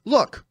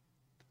 look,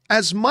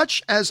 as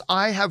much as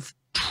I have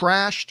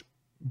trashed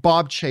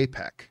Bob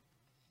Chapek,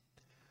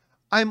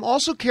 I'm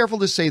also careful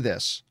to say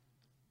this.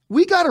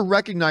 We got to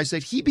recognize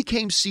that he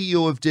became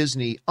CEO of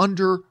Disney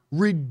under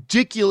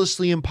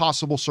ridiculously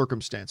impossible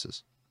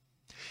circumstances.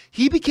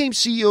 He became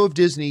CEO of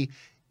Disney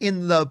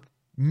in the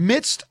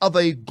midst of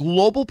a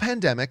global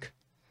pandemic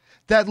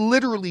that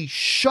literally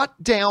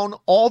shut down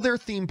all their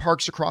theme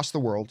parks across the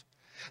world,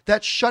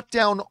 that shut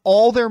down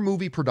all their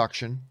movie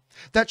production,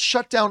 that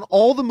shut down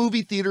all the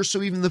movie theaters,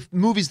 so even the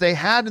movies they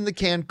had in the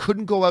can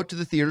couldn't go out to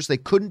the theaters. They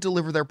couldn't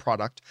deliver their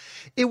product.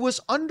 It was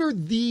under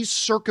these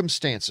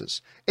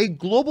circumstances, a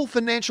global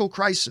financial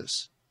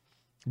crisis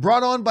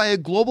brought on by a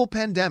global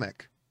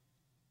pandemic.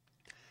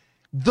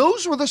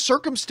 Those were the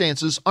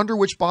circumstances under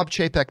which Bob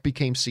Chapek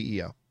became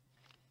CEO.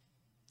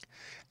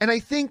 And I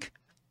think,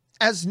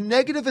 as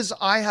negative as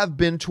I have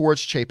been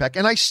towards Chapek,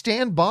 and I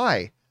stand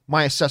by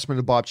my assessment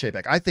of Bob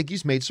Chapek, I think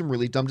he's made some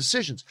really dumb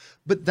decisions.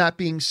 But that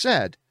being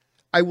said,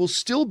 I will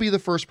still be the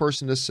first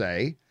person to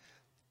say,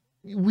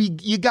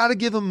 you got to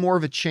give him more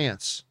of a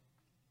chance.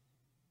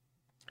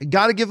 You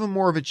got to give him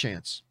more of a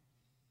chance.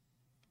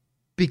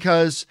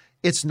 Because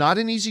it's not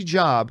an easy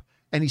job,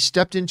 and he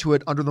stepped into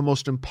it under the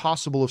most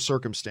impossible of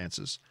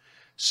circumstances.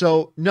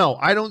 So, no,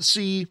 I don't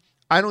see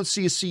a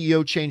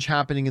CEO change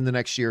happening in the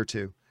next year or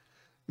two.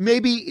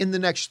 Maybe in the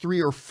next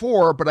 3 or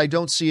 4, but I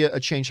don't see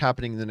a change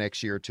happening in the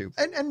next year or two.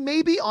 And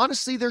maybe,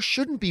 honestly, there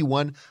shouldn't be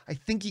one. I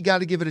think you got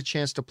to give it a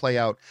chance to play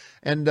out.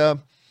 And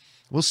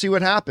we'll see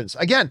what happens.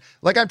 Again,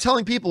 like I'm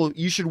telling people,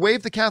 you should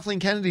wave the Kathleen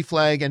Kennedy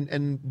flag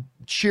and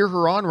cheer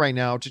her on right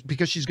now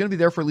because she's going to be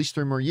there for at least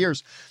 3 more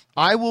years.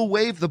 I will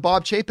wave the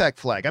Bob Chapek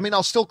flag. I mean,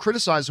 I'll still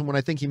criticize him when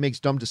I think he makes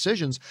dumb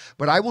decisions,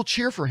 but I will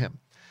cheer for him.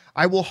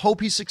 I will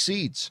hope he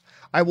succeeds.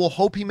 I will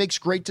hope he makes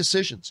great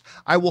decisions.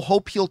 I will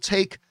hope he'll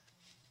take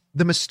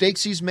the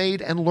mistakes he's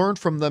made and learn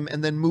from them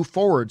and then move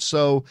forward.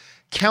 So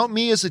count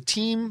me as a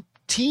team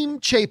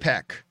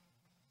Chapek,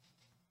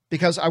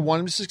 because I want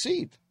him to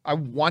succeed. I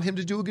want him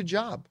to do a good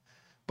job,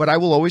 but I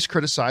will always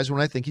criticize when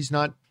I think he's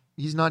not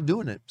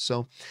doing it.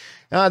 So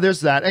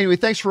there's that. Anyway,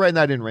 thanks for writing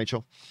that in,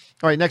 Rachel.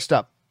 All right, next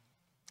up,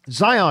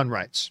 Zion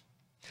writes,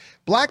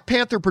 Black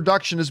Panther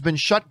production has been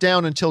shut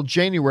down until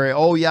January.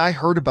 Oh, yeah, I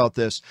heard about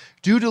this.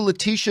 Due to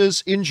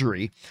Letitia's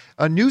injury,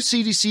 a new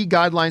CDC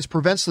guidelines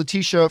prevents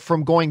Letitia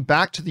from going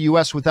back to the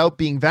U.S. without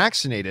being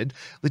vaccinated.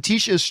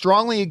 Letitia is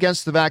strongly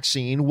against the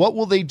vaccine. What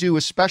will they do,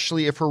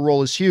 especially if her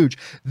role is huge?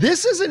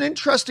 This is an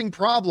interesting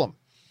problem.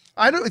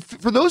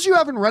 For those of you who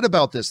haven't read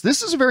about this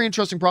is a very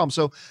interesting problem.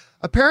 So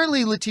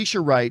apparently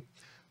Letitia Wright,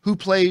 who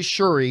plays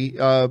Shuri,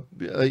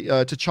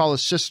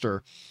 T'Challa's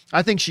sister,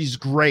 I think she's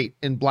great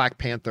in Black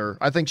Panther.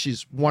 I think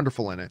she's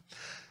wonderful in it.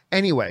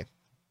 Anyway,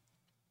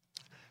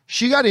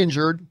 she got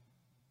injured,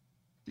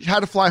 had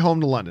to fly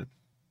home to London.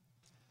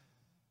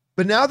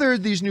 But now there are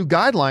these new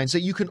guidelines that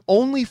you can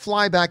only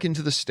fly back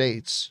into the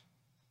States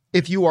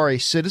if you are a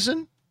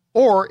citizen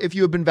or if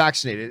you have been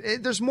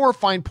vaccinated. There's more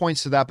fine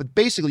points to that, but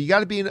basically you got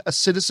to be a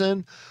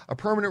citizen, a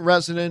permanent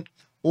resident,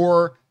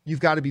 or you've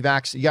got to be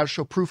vaccinated. You got to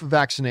show proof of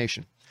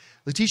vaccination.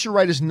 Letitia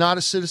Wright is not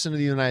a citizen of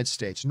the United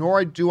States,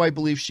 nor do I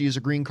believe she is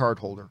a green card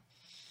holder.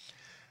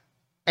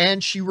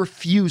 And she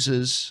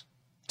refuses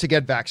to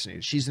get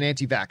vaccinated. She's an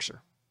anti-vaxxer.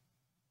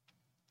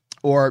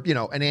 Or,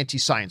 an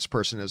anti-science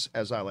person,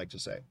 as I like to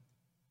say.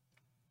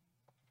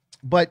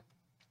 But,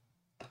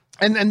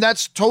 and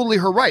that's totally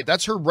her right.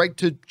 That's her right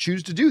to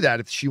choose to do that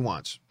if she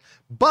wants.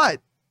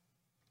 But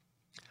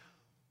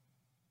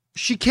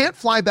she can't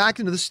fly back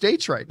into the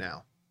States right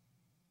now.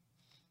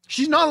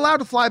 She's not allowed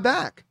to fly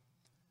back.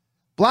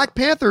 Black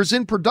Panther is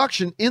in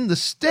production in the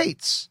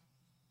States.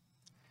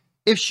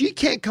 If she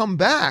can't come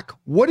back,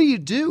 what do you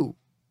do?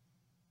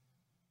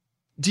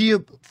 Do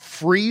you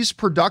freeze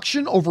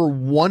production over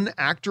one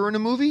actor in a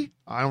movie?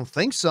 I don't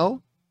think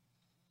so.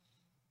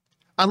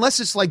 Unless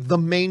it's like the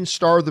main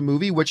star of the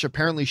movie, which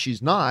apparently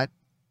she's not.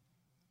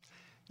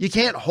 You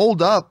can't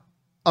hold up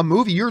a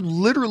movie. You're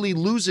literally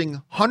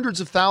losing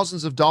hundreds of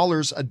thousands of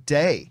dollars a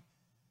day.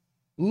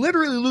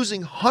 Literally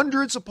losing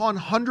hundreds upon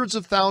hundreds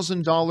of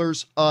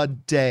 $1,000s a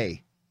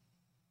day.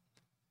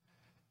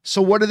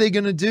 So what are they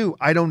going to do?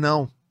 I don't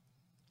know.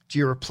 Do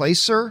you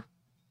replace her?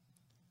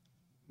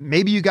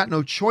 Maybe you got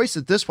no choice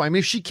at this point. I mean,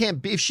 if she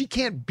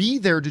can't be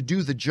there to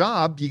do the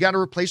job, you got to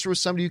replace her with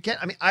somebody who can.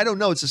 I mean, I don't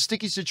know. It's a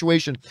sticky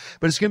situation,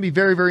 but it's going to be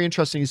very, very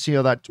interesting to see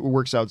how that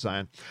works out,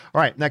 Zion.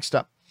 All right, next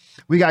up,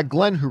 we got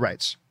Glenn who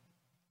writes,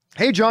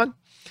 "Hey, John,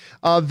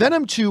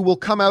 Venom 2 will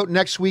come out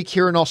next week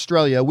here in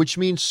Australia, which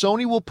means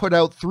Sony will put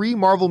out 3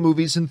 Marvel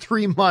movies in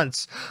 3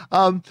 months.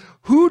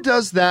 Who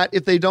does that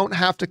if they don't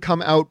have to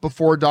come out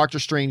before Doctor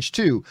Strange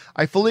 2?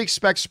 I fully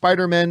expect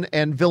Spider-Man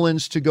and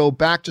villains to go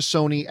back to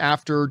Sony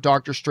after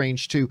Doctor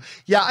Strange 2.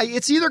 Yeah,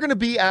 it's either going to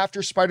be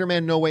after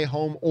Spider-Man No Way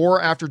Home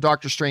or after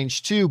Doctor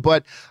Strange 2,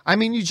 but I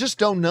mean, you just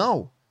don't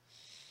know,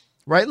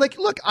 right? Like,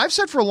 look, I've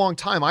said for a long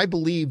time, I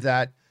believe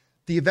that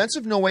the events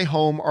of No Way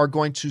Home are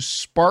going to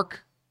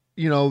spark,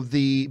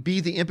 be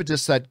the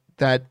impetus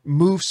that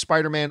moves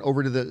Spider-Man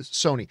over to the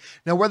Sony.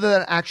 Now, whether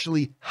that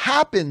actually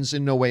happens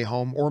in No Way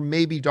Home or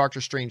maybe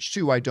Doctor Strange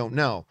 2, I don't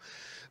know.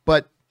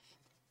 But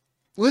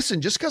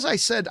listen, just because I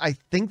said I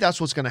think that's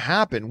what's going to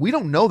happen, we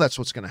don't know that's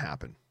what's going to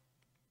happen.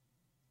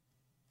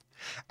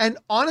 And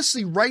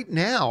honestly, right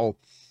now,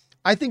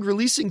 I think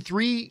releasing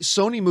 3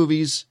 Sony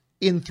movies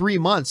in 3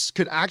 months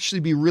could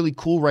actually be really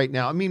cool right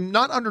now. I mean,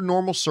 not under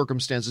normal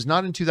circumstances,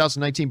 not in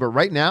 2019, but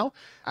right now,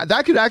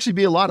 that could actually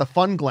be a lot of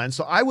fun, Glenn.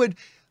 So I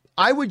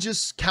would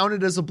just count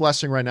it as a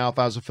blessing right now if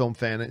I was a film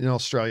fan in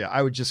Australia.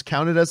 I would just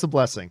count it as a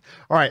blessing.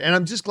 All right, and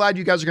I'm just glad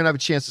you guys are going to have a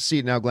chance to see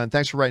it now, Glenn.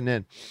 Thanks for writing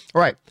in.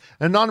 All right,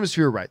 an anonymous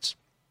viewer writes,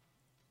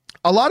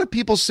 "A lot of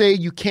people say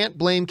you can't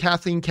blame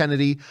Kathleen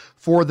Kennedy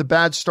for the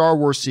bad Star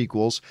Wars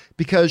sequels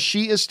because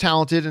she is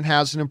talented and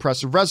has an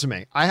impressive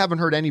resume. I haven't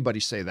heard anybody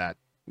say that.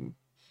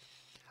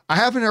 I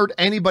haven't heard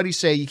anybody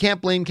say you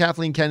can't blame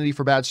Kathleen Kennedy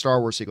for bad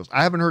Star Wars sequels.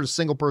 I haven't heard a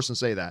single person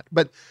say that,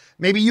 but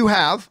maybe you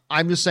have.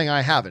 I'm just saying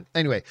I haven't.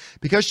 Anyway,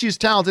 because she's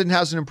talented and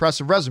has an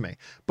impressive resume.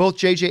 Both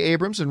J.J.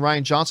 Abrams and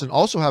Rian Johnson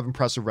also have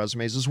impressive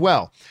resumes as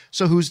well.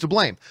 So who's to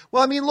blame?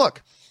 Well, I mean,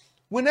 look,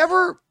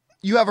 whenever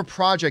you have a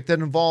project that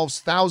involves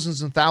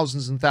thousands and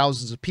thousands and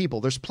thousands of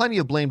people, there's plenty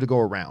of blame to go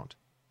around.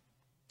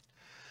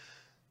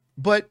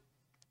 But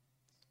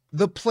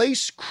the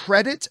place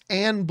credit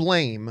and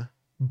blame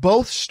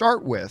both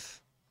start with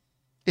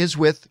is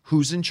with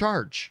who's in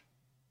charge.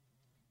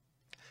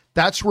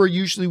 That's where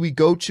usually we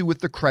go to with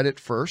the credit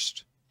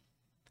first.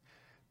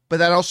 But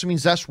that also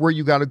means that's where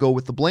you got to go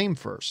with the blame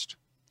first.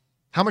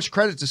 How much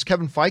credit does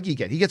Kevin Feige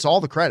get? He gets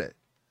all the credit.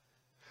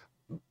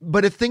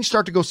 But if things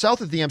start to go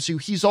south at the MCU,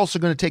 he's also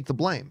going to take the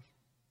blame.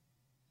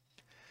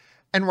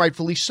 And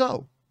rightfully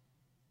so.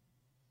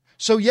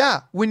 So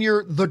yeah, when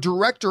you're the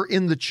director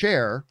in the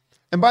chair,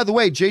 and by the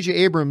way, J.J.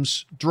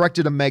 Abrams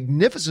directed a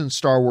magnificent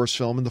Star Wars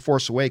film in The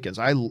Force Awakens.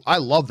 I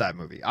love that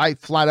movie. I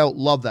flat out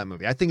love that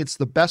movie. I think it's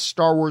the best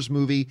Star Wars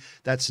movie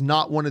that's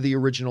not one of the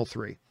original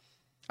 3.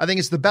 I think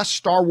it's the best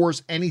Star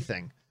Wars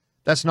anything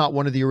that's not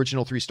one of the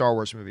original 3 Star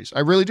Wars movies.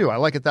 I really do. I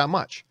like it that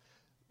much.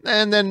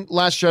 And then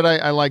Last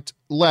Jedi I liked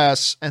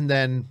less, and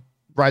then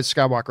Rise of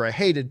Skywalker I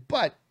hated,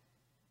 but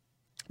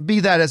be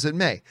that as it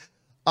may.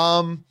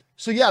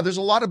 So yeah, there's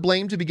a lot of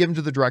blame to be given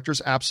to the directors,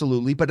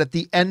 absolutely. But at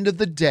the end of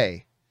the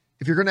day,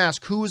 if you're going to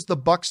ask who is the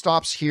buck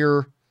stops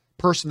here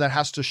person that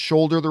has to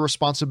shoulder the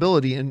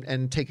responsibility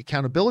and take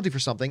accountability for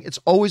something, it's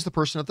always the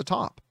person at the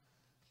top.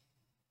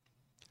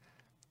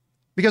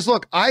 Because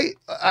look, I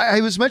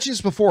was mentioning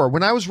this before,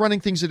 when I was running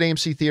things at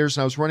AMC Theaters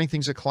and I was running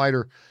things at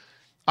Collider,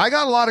 I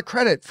got a lot of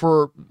credit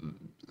for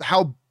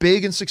how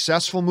big and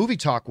successful Movie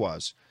Talk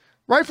was.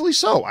 Rightfully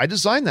so. I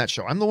designed that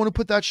show. I'm the one who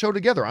put that show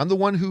together. I'm the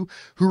one who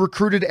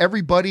recruited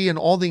everybody and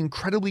all the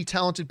incredibly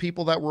talented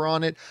people that were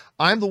on it.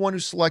 I'm the one who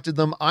selected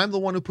them. I'm the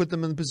one who put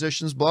them in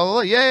positions, blah, blah,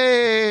 blah.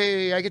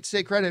 Yay! I get to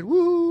take credit.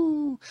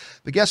 Woo!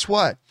 But guess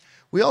what?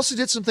 We also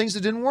did some things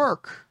that didn't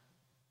work.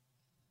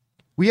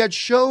 We had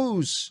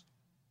shows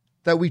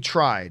that we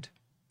tried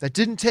that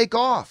didn't take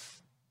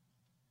off.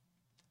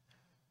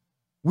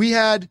 We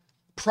had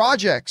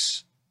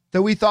projects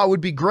that we thought would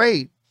be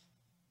great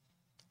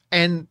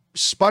and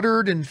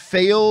sputtered and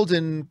failed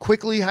and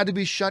quickly had to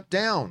be shut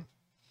down.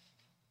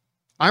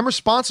 I'm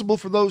responsible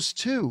for those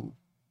too.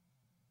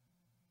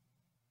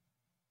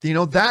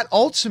 That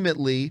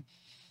ultimately,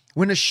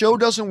 when a show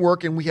doesn't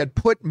work and we had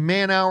put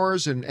man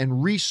hours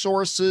and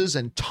resources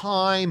and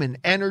time and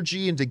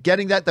energy into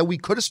getting that we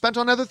could have spent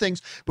on other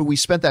things, but we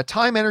spent that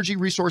time, energy,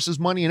 resources,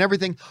 money, and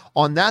everything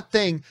on that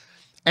thing,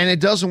 and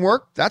it doesn't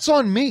work, that's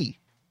on me.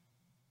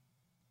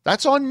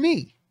 That's on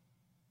me.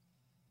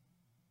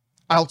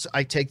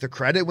 I take the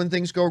credit when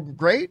things go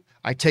great.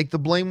 I take the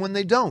blame when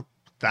they don't.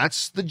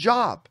 That's the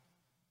job.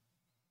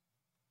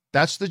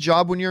 That's the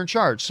job when you're in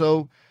charge.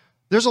 So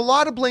there's a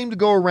lot of blame to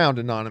go around,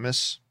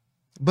 Anonymous,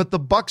 but the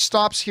buck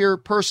stops here.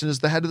 Person is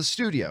the head of the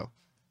studio.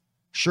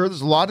 Sure,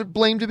 there's a lot of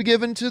blame to be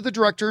given to the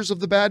directors of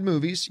the bad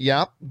movies.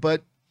 Yeah,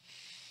 but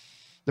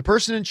the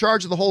person in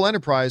charge of the whole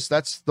enterprise,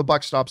 that's the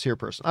buck stops here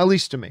person, at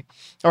least to me.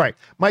 All right,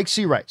 Mike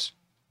C. writes,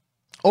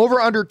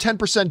 over under 10%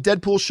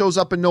 Deadpool shows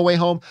up in No Way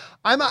Home.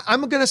 I'm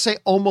going to say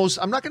almost,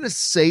 I'm not going to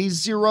say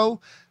 0.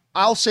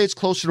 I'll say it's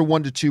closer to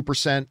 1 to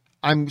 2%.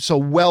 I'm so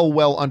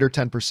well under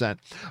 10%.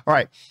 All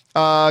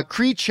right.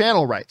 Cree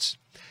Channel writes,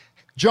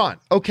 John,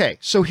 okay,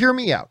 so hear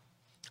me out.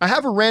 I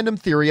have a random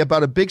theory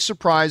about a big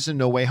surprise in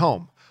No Way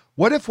Home.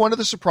 What if one of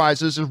the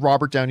surprises is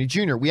Robert Downey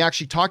Jr.? We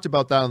actually talked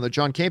about that on the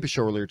John Campus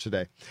show earlier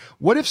today.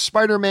 What if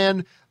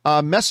Spider-Man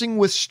messing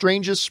with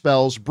strangest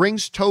spells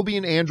brings Toby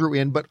and Andrew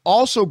in, but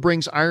also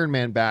brings Iron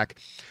Man back?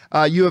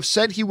 You have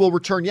said he will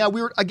return. Yeah,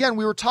 we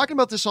were talking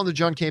about this on the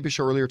John Campus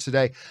show earlier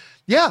today.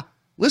 Yeah,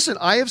 listen,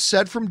 I have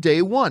said from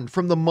day one,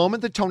 from the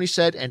moment that Tony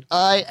said, and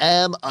I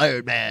am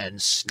Iron Man,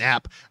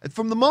 snap.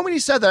 From the moment he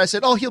said that, I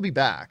said, oh, he'll be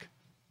back.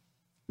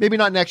 Maybe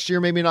not next year,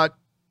 maybe not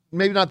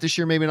this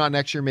year, maybe not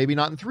next year, maybe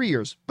not in 3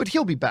 years, but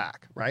he'll be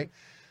back, right?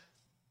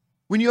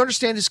 When you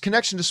understand his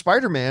connection to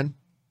Spider-Man,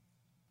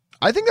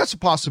 I think that's a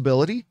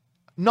possibility.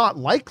 Not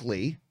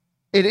likely.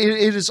 It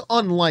is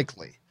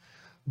unlikely,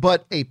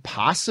 but a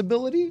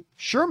possibility?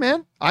 Sure,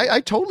 man.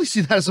 I totally see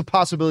that as a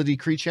possibility,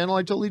 Cree Channel.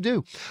 I totally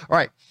do. All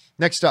right,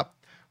 next up,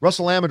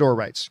 Russell Amador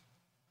writes,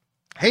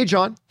 hey,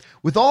 John,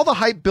 with all the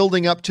hype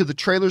building up to the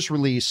trailer's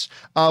release,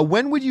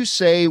 when would you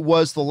say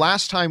was the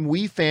last time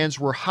we fans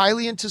were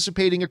highly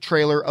anticipating a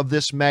trailer of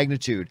this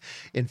magnitude?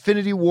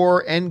 Infinity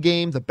War,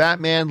 Endgame, The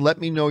Batman, let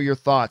me know your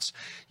thoughts.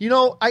 You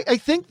know, I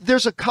think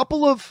there's a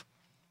couple of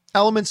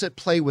elements at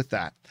play with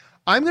that.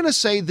 I'm going to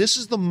say this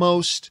is the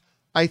most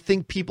I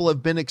think people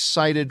have been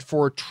excited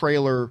for a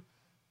trailer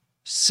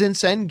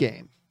since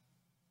Endgame.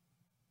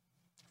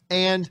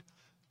 And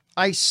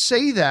I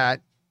say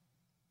that,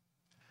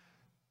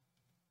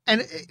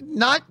 and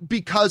not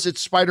because it's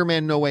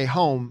Spider-Man No Way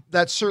Home,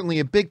 that's certainly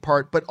a big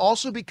part, but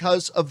also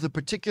because of the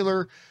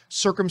particular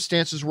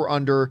circumstances we're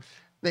under,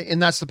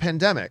 and that's the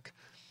pandemic.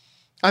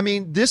 I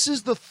mean, this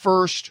is the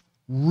first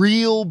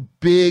real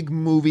big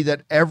movie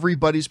that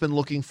everybody's been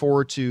looking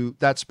forward to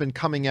that's been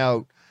coming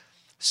out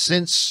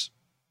since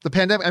the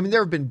pandemic. I mean,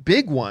 there have been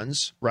big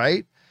ones,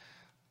 right?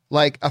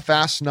 Like a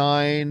Fast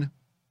 9,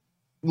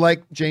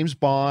 like James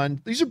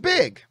Bond. These are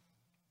big,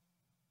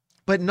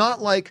 but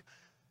not like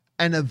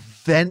an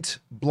event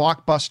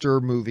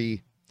blockbuster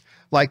movie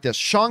like this.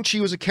 Shang-Chi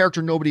was a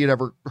character nobody had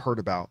ever heard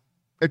about.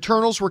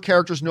 Eternals were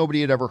characters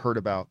nobody had ever heard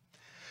about.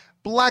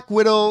 Black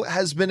Widow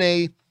has been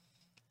a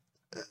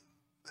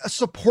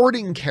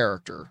supporting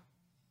character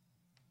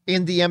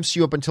in the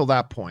MCU up until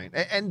that point.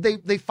 And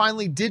they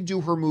finally did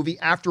do her movie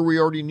after we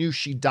already knew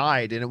she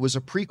died, and it was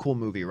a prequel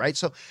movie, right?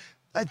 So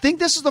I think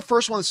this is the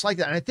first one that's like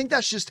that. And I think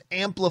that's just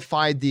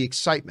amplified the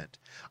excitement.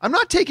 I'm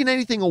not taking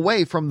anything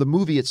away from the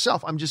movie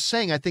itself. I'm just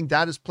saying I think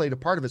that has played a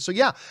part of it. So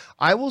yeah,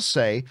 I will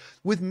say,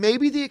 with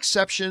maybe the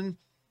exception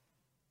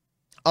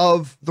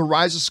of the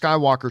Rise of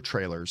Skywalker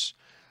trailers,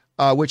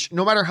 which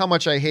no matter how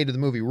much I hated the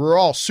movie, we're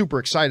all super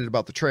excited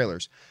about the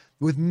trailers.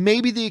 With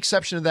maybe the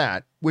exception of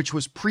that, which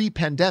was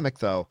pre-pandemic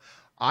though,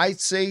 I'd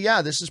say,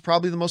 yeah, this is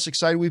probably the most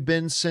excited we've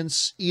been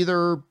since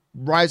either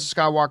Rise of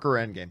Skywalker or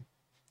Endgame.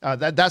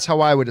 That's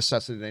how I would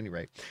assess it at any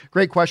rate.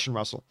 Great question,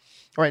 Russell.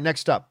 All right,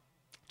 next up.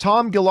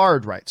 Tom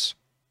Gillard writes,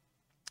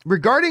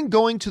 regarding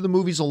going to the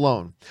movies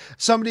alone,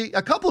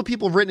 a couple of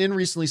people have written in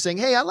recently saying,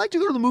 hey, I'd like to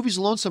go to the movies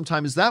alone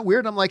sometime. Is that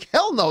weird? I'm like,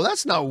 hell no,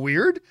 that's not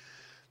weird.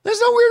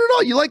 That's not weird at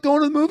all. You like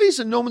going to the movies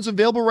and no one's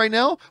available right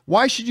now?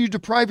 Why should you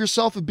deprive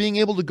yourself of being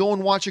able to go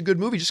and watch a good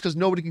movie just because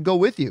nobody can go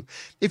with you?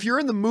 If you're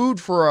in the mood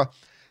for a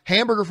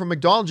hamburger from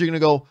McDonald's, you're going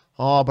to go,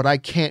 oh, but I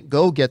can't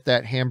go get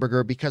that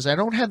hamburger because I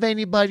don't have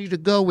anybody to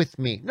go with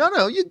me.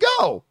 No, you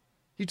go.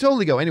 You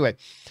totally go. Anyway,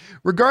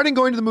 regarding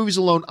going to the movies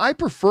alone, I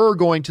prefer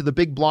going to the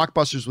big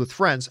blockbusters with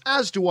friends,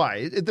 as do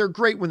I. They're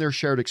great when they're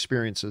shared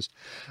experiences.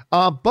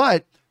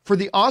 But for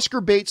the Oscar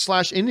bait /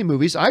 indie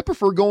movies, I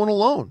prefer going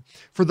alone.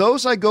 For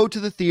those, I go to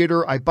the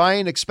theater, I buy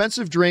an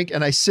expensive drink,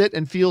 and I sit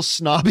and feel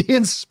snobby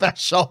and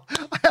special.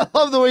 I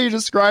love the way you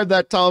described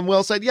that, Tom.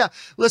 Well said. Yeah,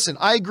 listen,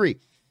 I agree.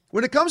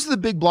 When it comes to the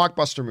big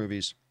blockbuster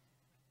movies,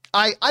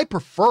 I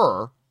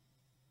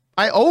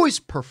always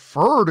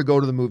prefer to go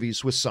to the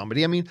movies with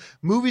somebody. I mean,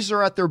 movies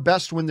are at their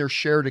best when they're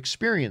shared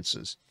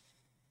experiences.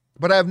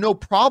 But I have no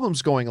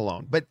problems going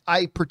alone. But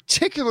I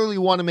particularly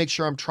want to make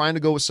sure I'm trying to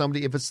go with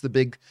somebody if it's the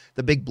big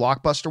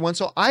blockbuster one.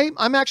 So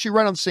I'm actually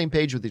right on the same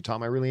page with you,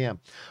 Tom. I really am.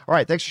 All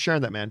right. Thanks for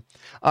sharing that, man.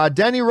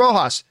 Danny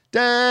Rojas.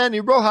 Danny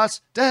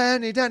Rojas.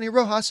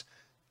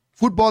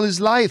 Football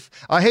is life.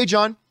 Hey,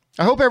 John.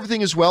 I hope everything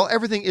is well.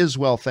 Everything is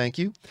well, thank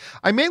you.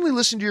 I mainly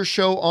listen to your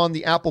show on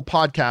the Apple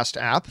Podcast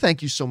app.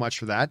 Thank you so much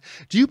for that.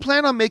 Do you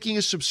plan on making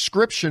a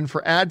subscription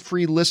for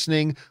ad-free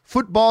listening?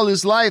 Football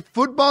is life.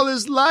 Football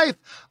is life.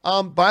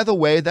 By the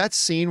way, that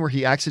scene where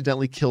he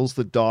accidentally kills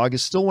the dog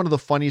is still one of the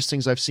funniest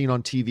things I've seen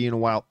on TV in a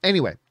while.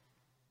 Anyway,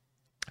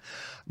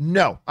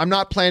 no, I'm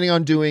not planning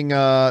on doing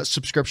a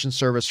subscription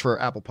service for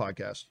Apple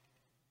Podcast.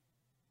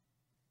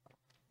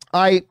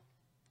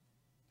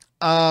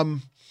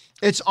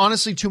 It's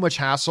honestly too much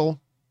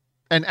hassle,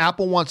 and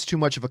Apple wants too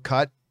much of a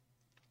cut.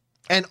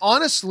 And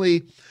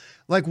honestly,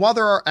 like, while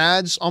there are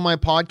ads on my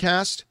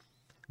podcast,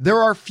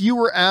 there are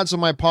fewer ads on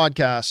my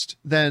podcast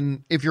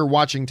than if you're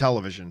watching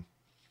television,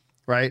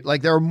 right?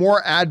 Like, there are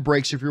more ad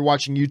breaks if you're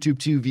watching YouTube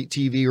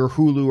TV or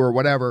Hulu or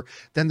whatever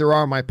than there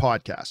are on my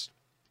podcast.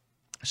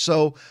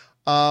 So,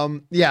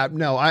 yeah,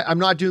 no, I'm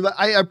not doing that.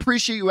 I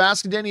appreciate you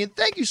asking, Danny, and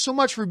thank you so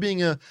much for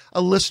being a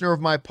listener of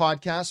my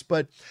podcast.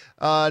 But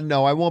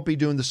no, I won't be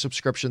doing the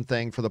subscription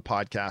thing for the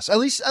podcast. At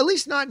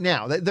least not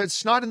now.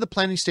 That's not in the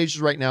planning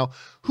stages right now.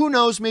 Who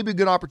knows? Maybe a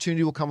good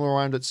opportunity will come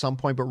around at some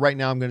point. But right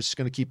now, I'm just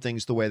going to keep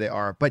things the way they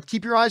are. But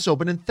keep your eyes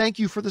open, and thank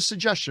you for the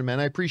suggestion,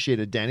 man. I appreciate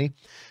it, Danny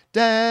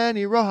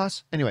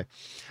Rojas. Anyway,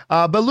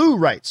 Baloo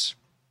writes,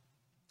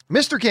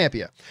 Mr.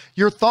 Campia,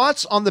 your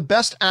thoughts on the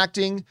best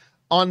acting.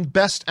 On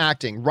best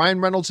acting,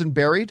 Ryan Reynolds in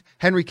Buried,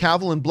 Henry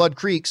Cavill in Blood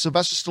Creek,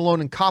 Sylvester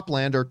Stallone in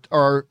Copland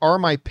are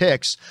my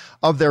picks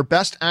of their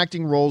best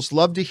acting roles.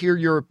 Love to hear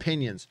your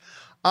opinions.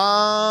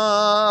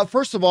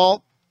 First of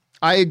all,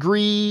 I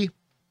agree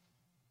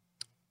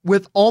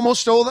with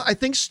almost all. I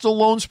think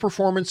Stallone's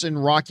performance in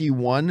Rocky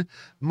 1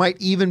 might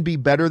even be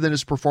better than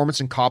his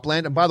performance in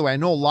Copland. And by the way, I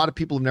know a lot of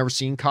people have never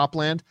seen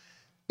Copland.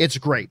 It's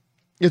great.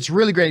 It's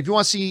really great. If you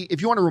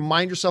want to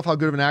remind yourself how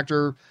good of an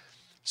actor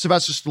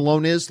Sylvester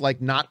Stallone is, like,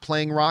 not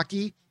playing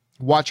Rocky,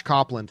 watch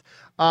Copland.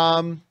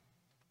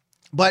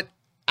 But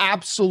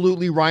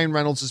absolutely Ryan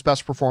Reynolds'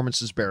 best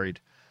performance is Buried.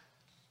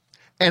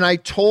 And I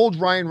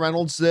told Ryan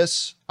Reynolds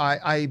this.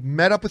 I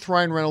met up with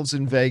Ryan Reynolds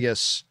in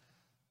Vegas.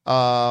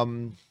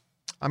 I'm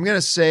going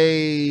to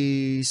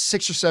say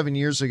 6 or 7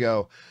 years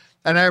ago.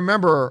 And I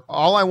remember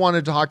all I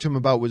wanted to talk to him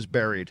about was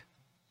Buried.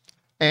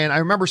 And I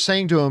remember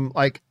saying to him,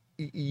 like,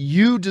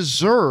 you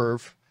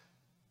deserve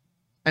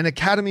an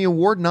Academy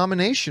Award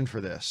nomination for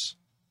this.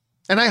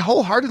 And I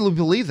wholeheartedly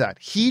believe that.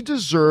 He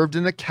deserved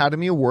an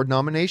Academy Award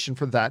nomination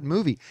for that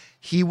movie.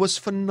 He was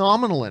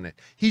phenomenal in it.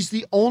 He's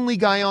the only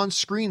guy on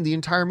screen the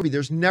entire movie.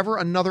 There's never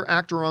another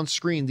actor on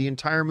screen the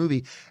entire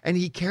movie, and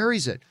he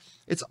carries it.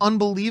 It's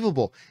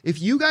unbelievable.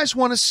 If you guys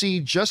want to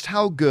see just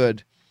how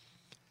good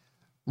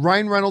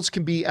Ryan Reynolds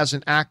can be as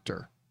an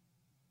actor,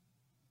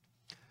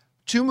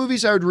 2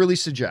 movies I would really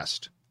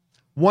suggest.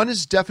 One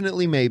is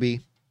definitely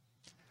Maybe.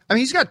 I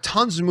mean, he's got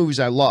tons of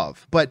movies I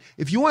love, but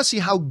if you want to see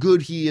how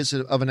good he is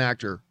of an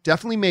actor,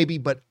 definitely Maybe,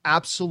 but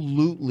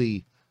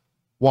absolutely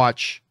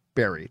watch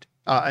Buried.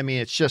 I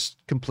mean, it's just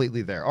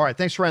completely there. All right,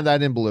 thanks for running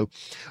that in, Baloo.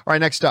 All right,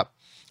 next up.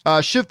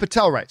 Shiv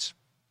Patel writes,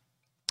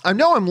 I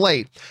know I'm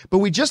late, but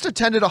we just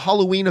attended a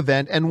Halloween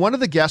event, and one of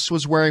the guests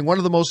was wearing one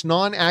of the most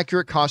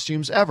non-accurate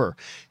costumes ever.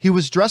 He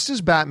was dressed as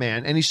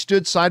Batman, and he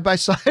stood side by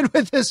side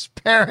with his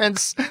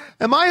parents.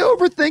 Am I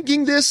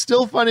overthinking this?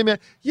 Still funny, man.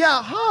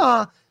 Yeah,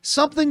 huh?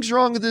 Something's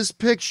wrong with this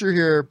picture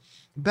here.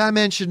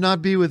 Batman should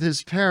not be with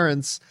his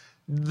parents.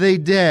 They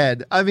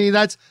dead. I mean,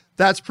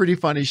 that's pretty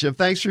funny, Shiv.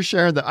 Thanks for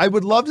sharing that. I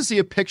would love to see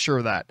a picture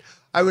of that.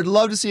 I would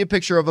love to see a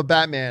picture of a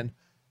Batman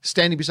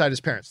standing beside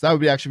his parents. That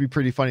would actually be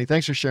pretty funny.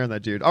 Thanks for sharing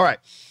that, dude. All right.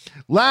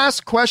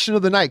 Last question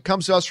of the night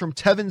comes to us from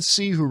Tevin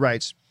C., who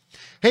writes,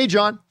 Hey,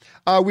 John,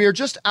 we are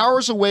just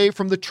hours away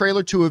from the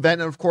trailer 2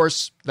 event, and of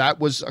course, that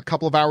was a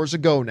couple of hours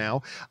ago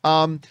now.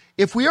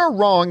 If we are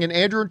wrong and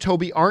Andrew and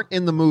Toby aren't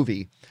in the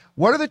movie,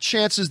 what are the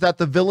chances that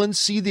the villains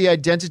see the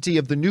identity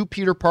of the new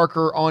Peter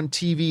Parker on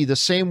TV the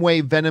same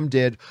way Venom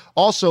did?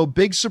 Also,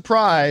 big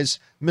surprise,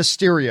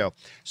 Mysterio.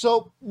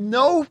 So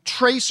no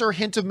trace or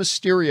hint of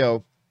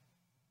Mysterio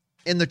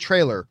in the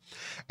trailer.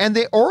 And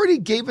they already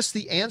gave us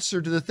the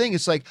answer to the thing.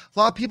 It's like a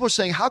lot of people are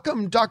saying, how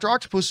come Dr.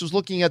 Octopus was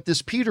looking at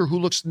this Peter who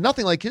looks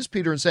nothing like his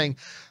Peter and saying,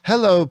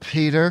 hello,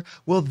 Peter?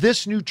 Well,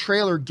 this new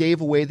trailer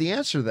gave away the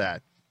answer to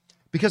that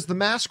because the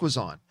mask was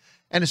on.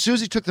 And as soon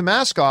as he took the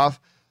mask off,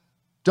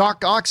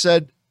 Doc Ock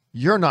said,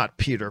 you're not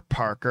Peter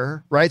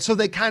Parker, right? So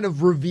they kind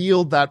of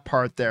revealed that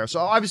part there. So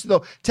obviously,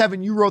 though,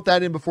 Tevin, you wrote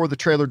that in before the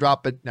trailer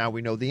dropped, but now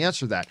we know the answer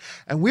to that.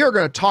 And we are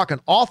going to talk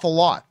an awful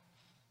lot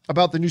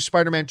about the new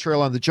Spider-Man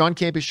trailer on the John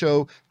Campea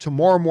Show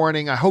tomorrow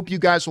morning. I hope you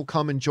guys will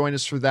come and join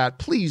us for that.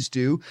 Please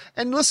do.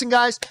 And listen,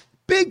 guys,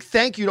 big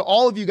thank you to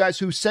all of you guys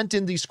who sent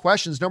in these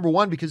questions. Number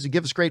one, because you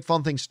give us great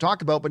fun things to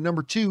talk about. But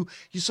number two,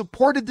 you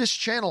supported this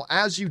channel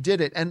as you did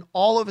it. And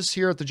all of us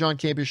here at the John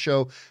Campea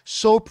Show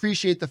so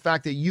appreciate the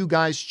fact that you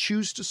guys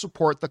choose to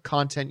support the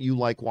content you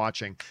like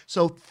watching.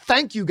 So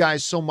thank you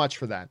guys so much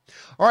for that.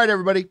 All right,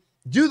 everybody.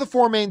 Do the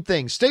 4 main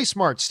things. Stay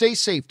smart, stay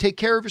safe, take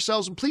care of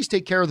yourselves, and please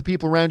take care of the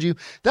people around you.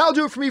 That'll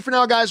do it for me for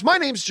now, guys. My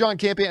name's John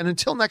Campea, and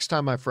until next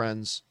time, my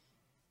friends,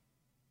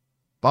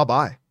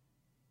 bye-bye.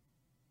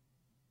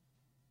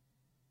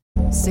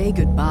 Say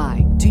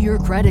goodbye to your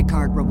credit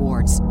card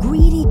rewards.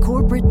 Greedy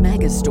corporate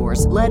mega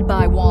stores, led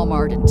by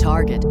Walmart and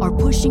Target, are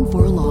pushing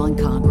for a law in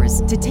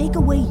Congress to take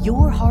away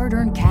your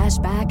hard-earned cash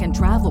back and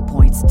travel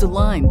points to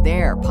line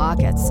their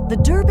pockets. The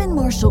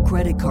Durbin-Marshall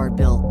credit card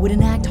bill would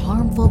enact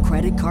harmful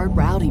credit card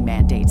routing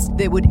mandates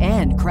that would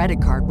end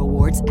credit card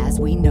rewards as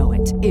we know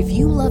it. If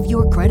you love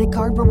your credit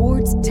card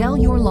rewards, tell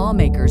your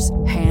lawmakers,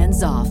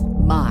 hands off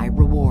my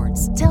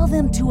rewards. Tell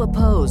them to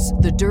oppose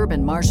the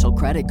Durbin-Marshall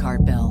credit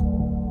card bill.